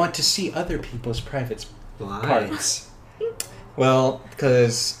you Um, might want to see other people's private Why? parts. Well,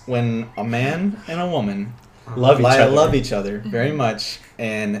 because when a man and a woman Love each other. love each other very much,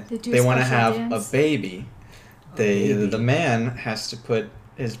 and They do they want to special have dance. a baby, baby. the man has to put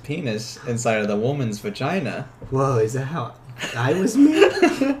his penis inside of the woman's vagina. Whoa, is that how I was made?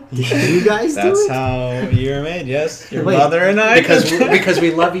 You guys do That's it? how you're made. Yes, your Wait, mother and I. because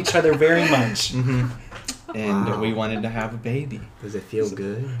we love each other very much. hmm And Wow. we wanted to have a baby. Does it feel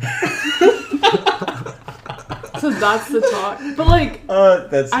good? So that's the talk. But like,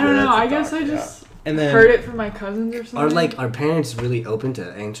 That's. I don't know. that's the I guess talk, I just And then heard it from my cousins or something. Are parents really open to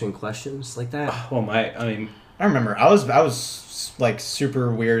answering questions like that? well, I mean, I remember I was like super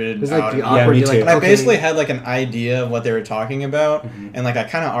weirded It's out. like the and- awkward. me you're like, too. And I okay. basically had like an idea of what they were talking about, Mhm. and like I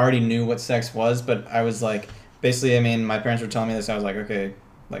kind of already knew what sex was, but I was like, basically, I mean, my parents were telling me this. I was like, okay,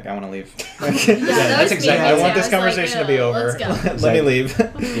 like I want to leave. Yeah, that's exactly- I want this conversation to be over. Let's go. Let me leave.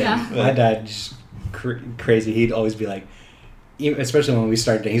 Yeah. my dad just crazy. He'd always be like, especially when we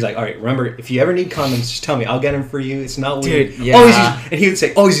started dating, he's like, all right, remember, if you ever need condoms, just tell me. I'll get them for you. It's not weird. Dude, yeah. Always use, and he would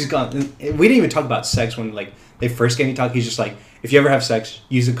say, always use condoms. And we didn't even talk about sex when like they first gave me talk. He's just like, if you ever have sex,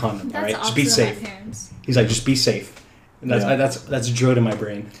 use a condom. That's all right, just be opposite of safe. my parents. He's like, just be safe. And that's drilled in my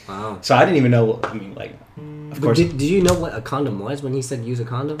brain. Wow. So I didn't even know. I mean, like, of But course, did you know what a condom was when he said use a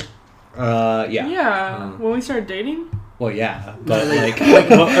condom? yeah. Yeah. When we started dating. Well, yeah, but Like-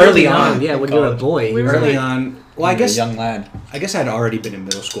 well, early on, yeah, in when you're a college. boy. We were early like- on. Well, I You're a guess young lad. I guess I'd already been in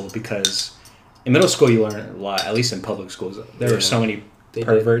middle school because in middle school you learn a lot. At least in public schools, there Yeah. were so many They did.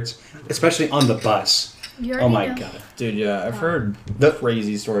 perverts, especially on the bus. You Oh already my know. god, Dude, yeah, I've heard The-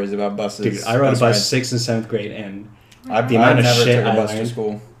 crazy stories about buses. dude! I rode a bus rides. 6th and 7th grade, and I've, the amount I've of never shit took a I bus to learned.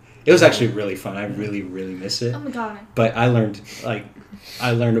 school. it was actually really fun. I really, really miss it. Oh my god. But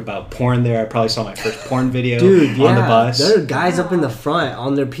I learned about porn there. I probably saw my first porn video Dude, yeah. on the bus. There are guys up in the front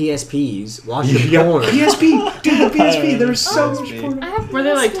on their PSPs watching Yeah, porn. PSP, dude, the PSP. There was so Oh, much dude. porn. I have Were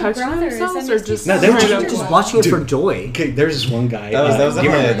they, like, middle school touching brothers. themselves That or makes me just- No, so they were uncomfortable. Just watching it for Dude. joy. Okay, there's this one guy. That was do you definitely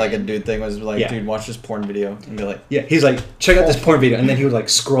remember- like a dude thing. Was like, Yeah. dude, watch this porn video and be like, Yeah, he's like, check out this porn video, and then he would like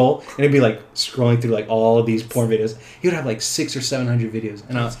scroll, and it'd be like scrolling through like all these porn videos. He would have like 600 or 700 videos,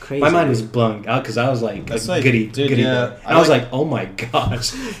 and That's crazy, my mind was dude. blown out because I was like, That's a like- goody, dude, goody yeah, boy. I And I was like- like, oh my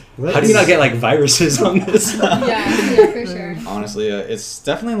gosh, What how do you is- not get like viruses on this? Yeah, for sure. honestly, it's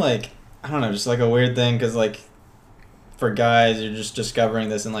definitely like, I don't know, just like a weird thing because like, for guys, you're just discovering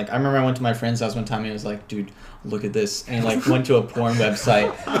this, and like, I remember I went to my friend's house one time, and he was like, dude, look at this, and he like went to a porn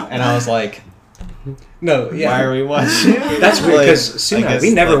website, and I was like, No, yeah, why are we watching? that's weird Like, because Sue I and I, guess,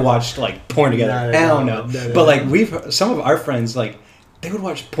 we never like- watched like porn together. No, Hell no, no. no. But like some of our friends like they would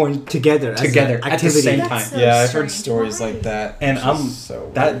watch porn Together. as an Together at the activity. same That's time. so Yeah, I've heard strange. stories Why? like that, And which I'm- is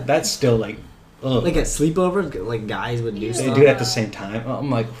so that weird. that's still like, ugh. Like at sleepovers, like guys would do They They stuff. do it at the same time. I'm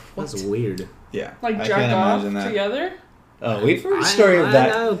like, That's what? weird. yeah, Like I jerk can't off imagine that. together. Oh, we've heard a story of I that.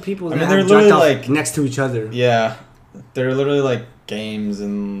 know people I that mean, have they're jerked literally, off like- next to each other. Yeah, they're literally like games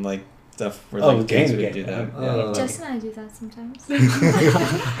and like stuff where Oh, like kids games, would do yeah. that. Justin and I do that sometimes. Don't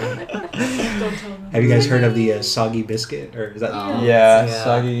tell them. Have you guys heard of the soggy biscuit, or is that Oh. Yeah, Yeah,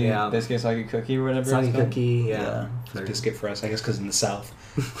 soggy yeah. biscuit, soggy cookie, or whatever. Soggy it's called. cookie, yeah. it's a biscuit for us? I guess because in the South,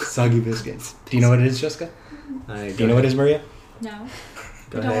 soggy biscuits. Do you know what it is, Jessica? Alright, Do you know what it is, Maria? No.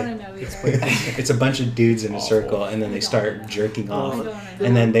 Go I don't ahead. want to know either. It's a bunch of dudes in a Awful. circle, and then they start jerking I off, don't want to know.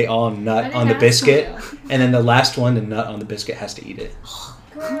 and then they all I nut didn't on the ask biscuit, you. and then the last one to nut on the biscuit has to eat it.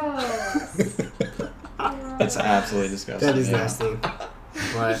 Gross. That's absolutely disgusting. That is yeah. nasty.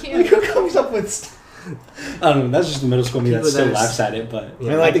 What? Ew. Who comes up with? I don't know. That's just the middle school me that People still that are laughs at it, but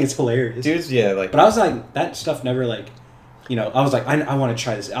Yeah. I think it's hilarious. Dudes, yeah, like But I was like, that stuff never like, I was like, I want to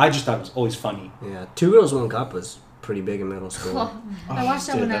try this. I just thought it was always funny. Yeah, Two Girls One Cup was pretty big in middle school. I watched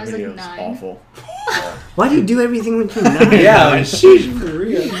that dude, when I was like video is 9. awful. Why do you do everything when you're nine? Yeah, sheesh, for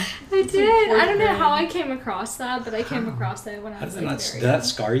real. I did. I don't know how I came across that, but I came across it when I was Did like that, very did that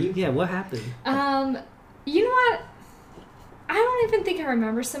scar you? Yeah, what happened? You know what? I don't even think I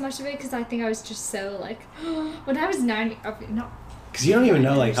remember so much of it because I think I was just so like when I was 9. No, Because you don't even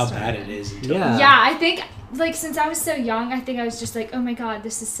know like how bad it is. Until, Yeah. yeah, I think like since I was so young, I think I was just like, oh my god,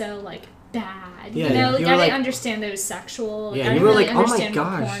 this is so like bad. Yeah, you know, you like were I like- didn't understand that it was sexual. Like, Yeah, I you didn't were really like, oh my understand what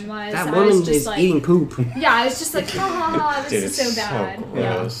gosh, porn was. that I woman was is just like, eating poop. yeah, I was just like, haha, this Dude, is it's so bad. so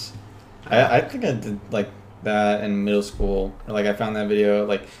Yeah. gross. I think I did like that in middle school. Or, like I found that video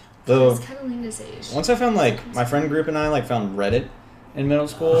like It's the Catalina's age. once I found like my friend group and I like found Reddit in middle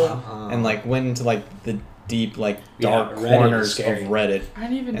school and like went into like the deep like dark Yeah, Reddit is corners of scary. Reddit I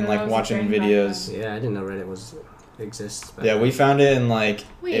didn't even and know like that was a watching thing back videos. then. Yeah, I didn't know Reddit exists. back Yeah, then. we found it and like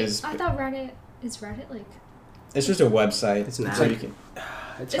Wait, is I thought Reddit is Reddit like it's just a website. It's an so app. you can,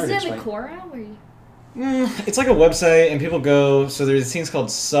 It's hard isn't to it explain. like Quora where you it's like a website and people go. So there's things called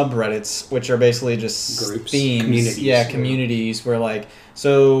subreddits, which are basically just Groups, themes, communities. yeah, communities where like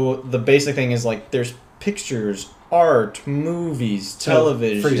so the basic thing is like there's pictures, art, movies, So,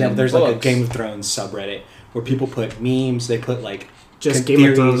 television. For example, there's like a books. Game of Thrones subreddit where people put memes. They put like just Game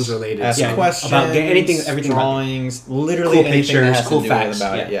of Thrones related. Ask questions about everything, drawings, literally cool anything pictures, that has cool to do facts,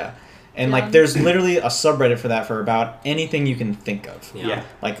 about it. yeah. Yeah. And like, there's literally a subreddit for that for about anything you can think of. Yeah.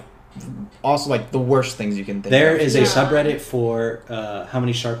 Like, also like the worst things you can think There of. is a subreddit for how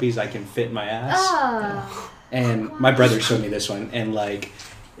many Sharpies I can fit in my ass. Oh. And my brother showed me this one, and like,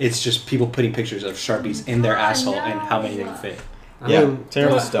 it's just people putting pictures of Sharpies in their asshole and how many they can fit. Yeah,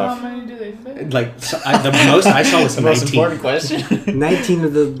 terrible How stuff. many do they fit? Like, the most I saw was The most 19. important question. 19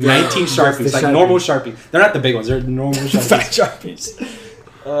 of the 19 Sharpies, like normal Sharpies. They're not the big ones. They're normal Fat Sharpies. Sharpies.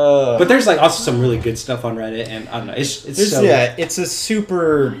 But there's like also some really good stuff on Reddit, and I don't know. It's so it's a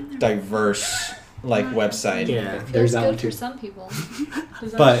super diverse like website. Yeah. Feels There's that good one too. for some people.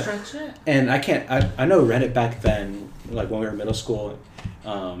 Does that But- stretch it? And I know Reddit back then, like when we were in middle school,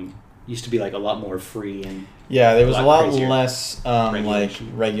 used to be like a lot more free and Yeah, there was a lot crazier. less like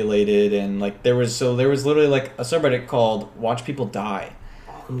Regulation. regulated, and like there was literally like a subreddit called "Watch People Die,"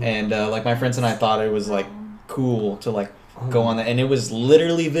 and like my friends and I thought it was like cool to like go on that, and it was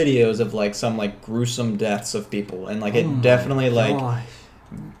literally videos of like some like gruesome deaths of people, and like it definitely like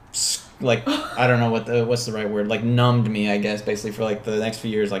like I don't know what's the right word, like numbed me, I guess, basically for like the next few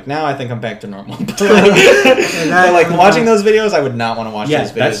years. Like now I think I'm back to normal. But like watching those videos, I would not want to watch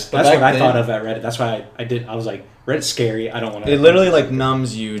those videos. that's But what back I then, thought of at Reddit. That's why I was like, Reddit's scary. I don't want to. it literally like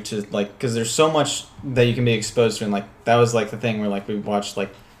numbs you to like, because there's so much that you can be exposed to, and like that was like the thing where like we watched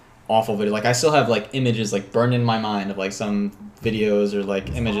like awful videos. Like I still have like images like burned in my mind of like some videos or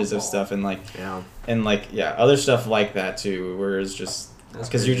like images of stuff, and like other stuff like that too, where it's just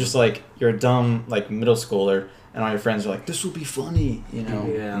because you're just like, you're a dumb like middle schooler, and all your friends are like, this will be funny, you know.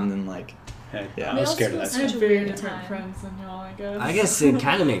 Yeah. And then like I was scared of that I stuff. have Such a very weird different time. friends than y'all, I guess. I guess it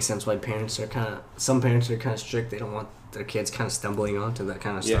kind of makes sense why some parents are kind of strict. They don't want their kids kind of stumbling onto that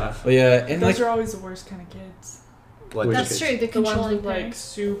kind of Yeah. stuff. well, yeah, and Those like are always the worst kind of kids. What Which That's is- true. The The ones controlling with like parents.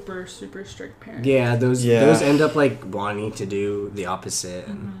 super, super strict parents. Yeah, those Yeah. end up like wanting to do the opposite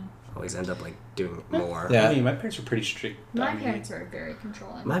and Mm-hmm. always end up like doing more. Yeah. I mean, my parents were pretty strict. My I mean, parents were very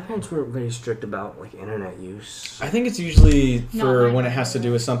controlling. My parents were very strict about like internet use. I think it's usually Not for mine when it has to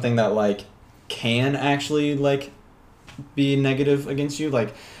do with something that like can actually like be negative against you,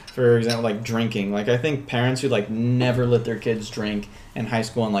 like for example like drinking. Like I think parents who like never let their kids drink in high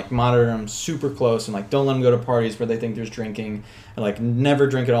school and like monitor them super close and like don't let them go to parties where they think there's drinking, and like never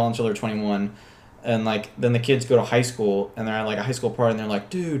drink at all until they're 21, and like then the kids go to high school and they're at like a high school party and they're like,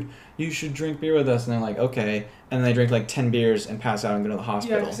 dude, you should drink beer with us, and they're like, okay, and then they drink like 10 beers and pass out and go to the Yeah,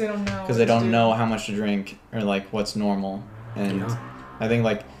 hospital because they don't know. because they don't know how much to drink or like what's normal. And Yeah. I think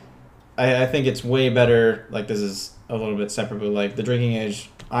like I think it's way better, like this is a little bit separate, but like the drinking age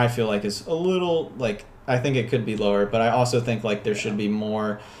I feel like is a little like, I think it could be lower, but I also think like there should be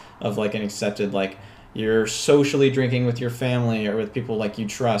more of like an accepted, like you're socially drinking with your family or with people like you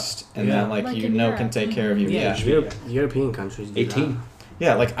trust and Yeah. that like Like you in know Europe. can take care of you. Yeah, Yeah. European countries do 18.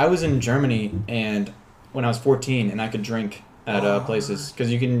 Yeah, like I was in Germany and when I was 14 and I could drink at places, because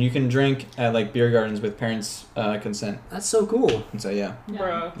you can drink at like beer gardens with parents' consent, that. That's so cool. and so yeah,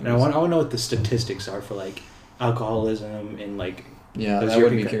 Bruh. And I want to know what the statistics are for like alcoholism and like yeah, those that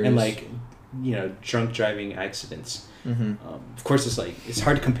would be European- curious. and like drunk driving accidents. Mm-hmm. Of course, it's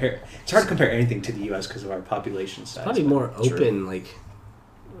hard to compare. It's hard to compare anything to the U.S. because of our population size. Probably but- more True. open. Like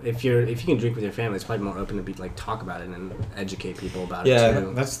if you can drink with your family, it's probably more open to be like talk about it and educate people about Yeah, it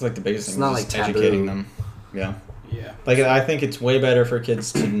too. that's like the biggest It's thing. not is like just taboo. educating them. Yeah, Yeah. like I think it's way better for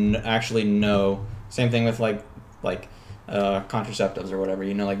kids to actually know. Same thing with like contraceptives or whatever.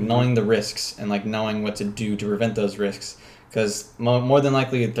 You know, like knowing the risks and like knowing what to do to prevent those risks. Because more than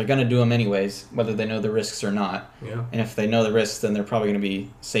likely they're gonna do them anyways, whether they know the risks or not. Yeah. And if they know the risks, then they're probably gonna be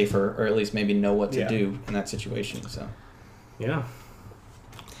safer, or at least maybe know what to Yeah. do in that situation. So, Yeah.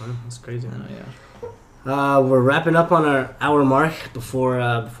 Well, that's crazy. yeah. We're wrapping up on our hour mark.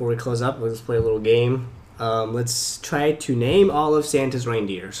 Before we close up, let's play a little game. Let's try to name all of Santa's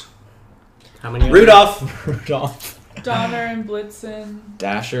reindeers. How many? are Rudolph. Rudolph, Donner and Blitzen.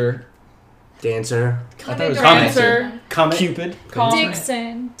 Dasher, there? Dancer. I thought it was Dancer. Comet. Cupid, Comet.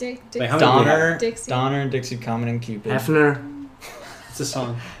 Dixon. Wait, how many? Donner, Dixie. Donner, Dixie, Comet, and Cupid. Hefner. It's a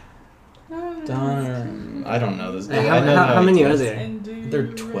song. Donner. I don't know this. Hey, I know how many are it there? They're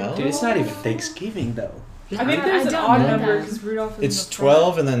 12? Dude, it's not even Thanksgiving though. I think there's I an don't odd know number that. because Rudolph is It's in the front.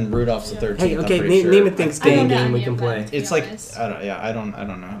 12, and then Rudolph's the 13th. Hey, I'm okay, pretty sure. name a I Thanksgiving don't know game we any can of play. them, to be It's like honest. I don't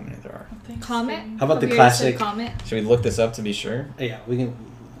know how many there are. Comet. How about the Have you ever said classic- Comet? Should we look this up to be sure? Yeah, we can.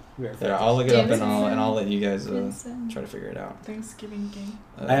 verify Yeah, this. I'll look it up and Jameson. I'll let you guys Jameson. try to figure it out. Thanksgiving game.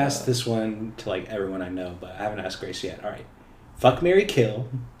 I asked this one to like everyone I know, but I haven't asked Grace yet. All right, fuck, marry, kill,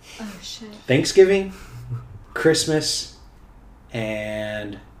 Oh shit. Thanksgiving, Christmas,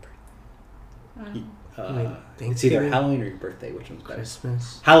 and Wait, it's either Thanksgiving? Halloween or your birthday. Which one's better?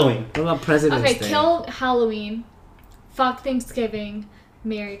 Christmas. Halloween. What about President's Okay, Day? kill Halloween, fuck Thanksgiving,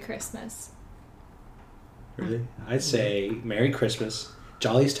 Merry Christmas. Really? I'd say Merry Christmas,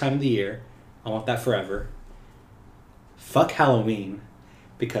 jolliest time of the year. I want that forever. Fuck Halloween,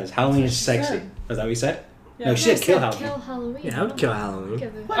 because Halloween is That's what she sexy. said. Was that what you said? Yeah. No, No, shit, I kill said Halloween. Kill Halloween. Yeah, I would kill Halloween.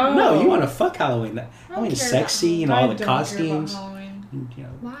 Give it- Oh. No, you want to fuck Halloween. don't Halloween is care about sexy and I all don't the care about costumes. Halloween. You know.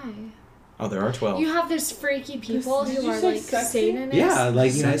 Why? Oh, there are 12. You have those freaky people Did who you are say like sexy? Satanists. Yeah,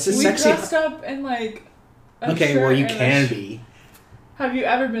 like you know, it's a We sexy. dressed up in like. A Okay, shirt well you and a can be. Have you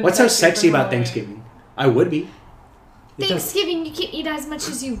ever been? What's so for sexy about Halloween? Thanksgiving? I would be. Thanksgiving, you can eat as much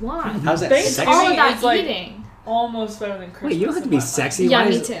as you want. How's that Thanksgiving All sexy? about is, like, eating. Almost better than Christmas. Wait, you don't have to in be my sexy. Yeah, Why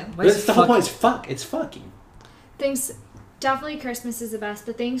me is- too. why is That's the whole fuck- point. Is fuck. It's fucking. Thanks. Definitely Christmas is the best,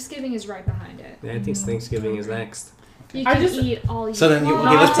 but Thanksgiving is right behind it. Yeah, I think Thanksgiving is next. You I can just- eat all you So then you- want.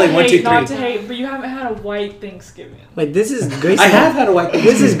 okay, let's Not play to 1, 2, hate, Not 3. to hate, but you haven't had a white Thanksgiving. Wait, this is Grace's. I have had a white.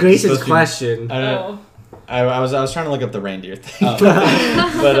 This is Grace's Supposed to be- question. I don't know. Oh, I was trying to look up the reindeer thing. Oh.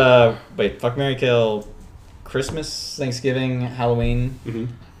 But wait, fuck, marry, kill, Christmas, Thanksgiving, Halloween, Mhm.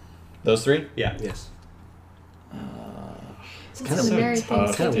 those three. Yeah. Yes. It's kinda kind of so Merry tough, It's kind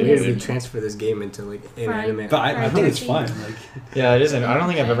of Thanksgiving. weird dude. we transfer this game into like inanimate. But I think it's Fried fun. Like Yeah, it is. I don't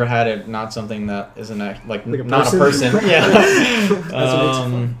think I've ever had it not something that isn't like Like a not person? a person. Yeah. That's what makes it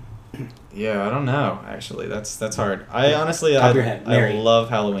fun. Yeah, I don't know. Actually, that's hard. I honestly, Top of your head, I Mary. love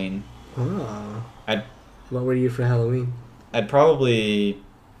Halloween. Oh. I'd- What were you for Halloween? I'd probably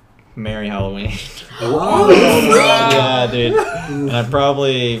marry Halloween. Oh, Yeah, dude. And I'd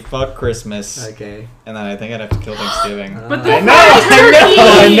probably fuck Christmas, Okay. and then I think I'd have to kill Thanksgiving. but I then know,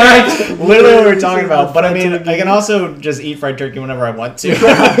 I I know. Literally what we're talking about. But I mean, I can also just eat fried turkey whenever I want to.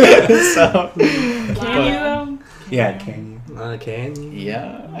 So, Can you though? yeah, can you? Can you?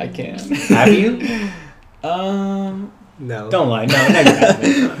 yeah, I can. Have you? No. Don't lie. No, no, you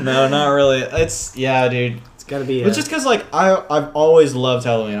haven't. No, not really. It's dude. It's gotta be. It's just because like I've always loved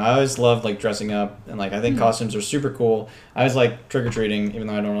Halloween. I always loved like dressing up, and like I think costumes are super cool. I was like trick or treating, even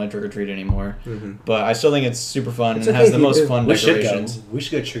though I don't really trick or treat anymore. Mhm. But I still think it's super fun It's and okay has the if you most do. fun We should go. decorations. We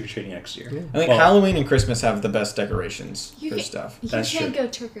should go trick or treating next year. Yeah. I think Well, Halloween and Christmas have the best decorations You for can- stuff. You That's can't true. go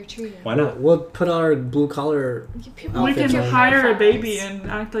trick or treating. Why not? We'll put our blue collar. People We Outfits can are- hire a pedophiles. baby and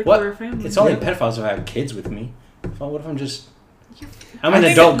act like What? we're a family. It's only Yeah. pedophiles who have kids with me. What if I'm just? You- I'm I an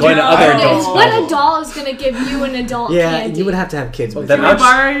think adult going to no. other Oh. adults. What adult is gonna give you an adult Yeah, candy? you would have to have kids. Well, with then you. Can I'll we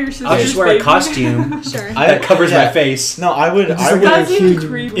borrow your sister's I'll just wear a baby? costume Sure. that covers yeah. my face. No, I would. Just I like would. That's even huge-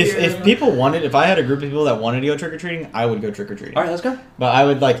 creepier. If people wanted, if I had a group of people that wanted to go trick or treating, I would go trick or treating. All right, let's go. But I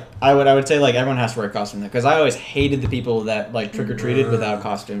would say like everyone has to wear a costume because I always hated the people that like trick or treated without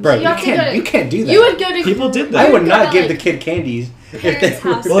costumes. Bro, You you have to go to- can't. You can't do that. You would go to. People did you that. I would go not to, give the like, kid candies if parents' they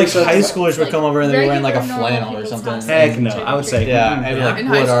were. houses. Well, like So high it's, schoolers would like, come over and they were wearing like a regular, normal flannel or people's something. houses. Heck no, Trick I or would say- treat. Yeah, and be like, In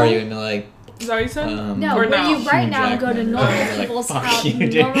 "What high are school? you?" And be like, Is that what you said? No, Or but no. you right now Hugh go to Jackman. normal Like, people's fuck house, you,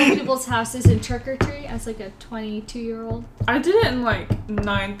 dude. normal people's houses and trick or treat as like a 22-year-old. I did it in like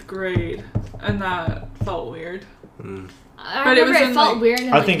 9th grade, and that felt weird. Mm. I But it remember was it in, felt like- weird. In,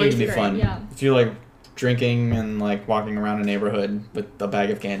 I like, think it would be eighth fun grade, Yeah. if you like drinking and like walking around a neighborhood with a bag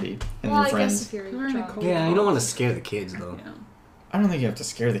of candy and Well, your I friends. guess if you're We're in a drunk. cold- Yeah, you don't want to scare the kids though. Yeah. I don't think you have to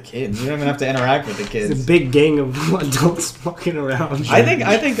scare the kids. You don't even have to interact with the It's kids. a big gang of adults walking around. I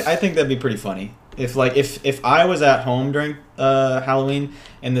think that'd be pretty funny. If I was at home during Halloween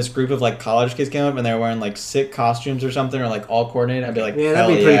and this group of like college kids came up and they were wearing like sick costumes or something or like all coordinated, I'd be like, Yeah, that'd hell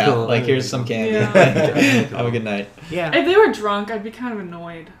be pretty yeah. cool. Like That'd here's be some cool. candy. Yeah. Have a good night. Yeah. If they were drunk, I'd be kind of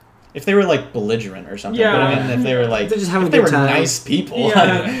annoyed. If they were like belligerent or something, but I Yeah. mean, if they were like, They're just having if a they good were time. nice people,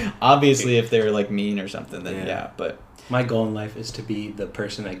 Yeah. obviously, if they were like mean or something, then Yeah. yeah. But My goal in life is to be the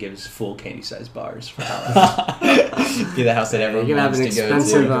person that gives full candy-sized bars for Halloween. be the house that Yeah, everyone you're gonna have wants an to go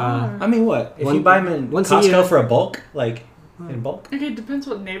expensive. to. I mean, what? If One- you buy them in once a Costco year. for a bulk, like in bulk. Okay, it depends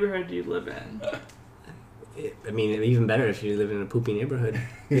what neighborhood you live in. I mean, even better if you live in a poopy neighborhood.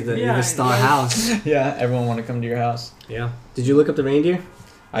 You're the Yeah, star yeah. house. Yeah, everyone want to come to your house. Yeah. Did you look up the reindeer?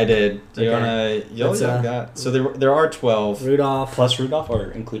 I did. Do you Okay. wanna? You always Let's, have got. So there are 12. Rudolph. Plus Rudolph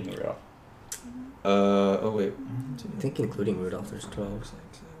or including Rudolph? Oh wait. I think including Rudolph, there's 12.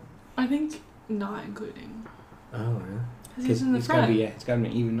 I think not including. Oh, really? Because he's in the it's gotta front. be it's gotta be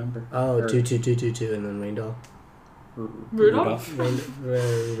an even number. Oh, Or 2, 2, 2, 2, 2, and then Rudolph. Rudolph?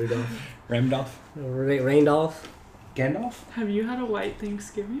 Rudolph. Randolph? Randolph. Gandalf? Have you had a white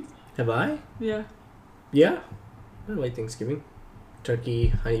Thanksgiving? Have I? Yeah. Yeah. I like Thanksgiving. Turkey,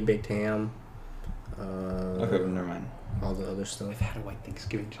 honey baked ham. Okay, never mind. all the other stuff. I've had a white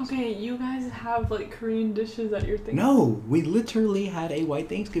Thanksgiving. Okay, you guys have like Korean dishes at your thing. No, we literally had a white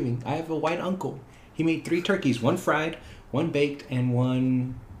Thanksgiving. I have a white uncle. He made 3 turkeys, 1 fried, 1 baked, and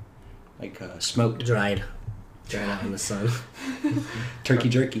 1 smoked. Dried out in the sun. Turkey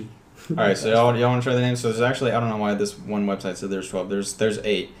jerky. All right, so y'all want to try the names? So there's actually, I don't know why this one website said there's 12. There's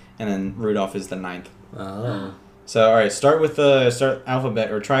 8, and then Rudolph is the 9th. Oh. So all right, start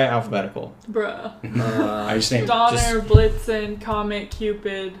alphabet or try alphabetical. Bruh. I just named Donner, Blitzen, Comet,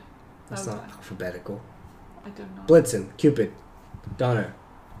 Cupid. That's not alphabetical. I don't know. Blitzen, Cupid, Donner,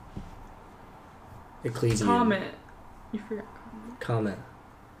 Ecclesian. Comet. You forgot Comet. Comet.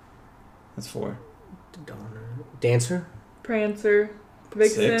 That's 4. Donner. Dancer. Prancer.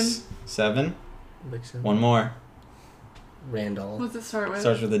 Vixen. 6, 7. Vixen. 1 more. Randall. What's it start with?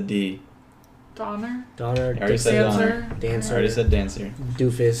 Starts with a D. Donner. Donner. I already said Donner. Dancer. I Dancer. already said Dancer.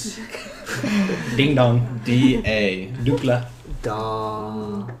 Doofus. Ding dong. D-A. Dupla.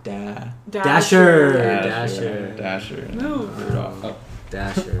 Dasher. Dasher. Move. Rudolph. Oh.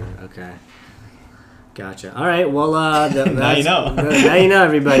 Dasher. Okay. Gotcha. All right. Well, Now you know. Now you know,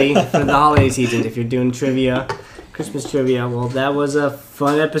 everybody, for the holiday season, if you're doing trivia, Christmas trivia. Well, that was a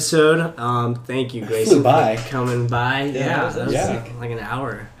fun episode. Thank you, Grayson, Flew by. for coming by. Yeah, that was like an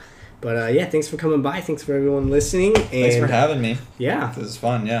hour. But yeah, thanks for coming by. Thanks for everyone listening. And Thanks for having me. Yeah. This is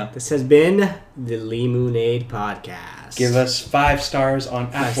fun, yeah. This has been the Lemonade Podcast. Give us 5 stars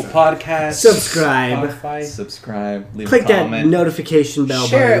on Apple stars. Podcasts. Subscribe. Spotify. Subscribe. Leave Click a that comment. notification bell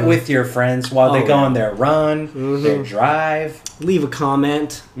Share button. it with your friends while they go on their run, their drive. Leave a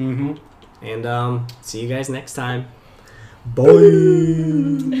comment. Mm-hmm. And see you guys next time. Bye.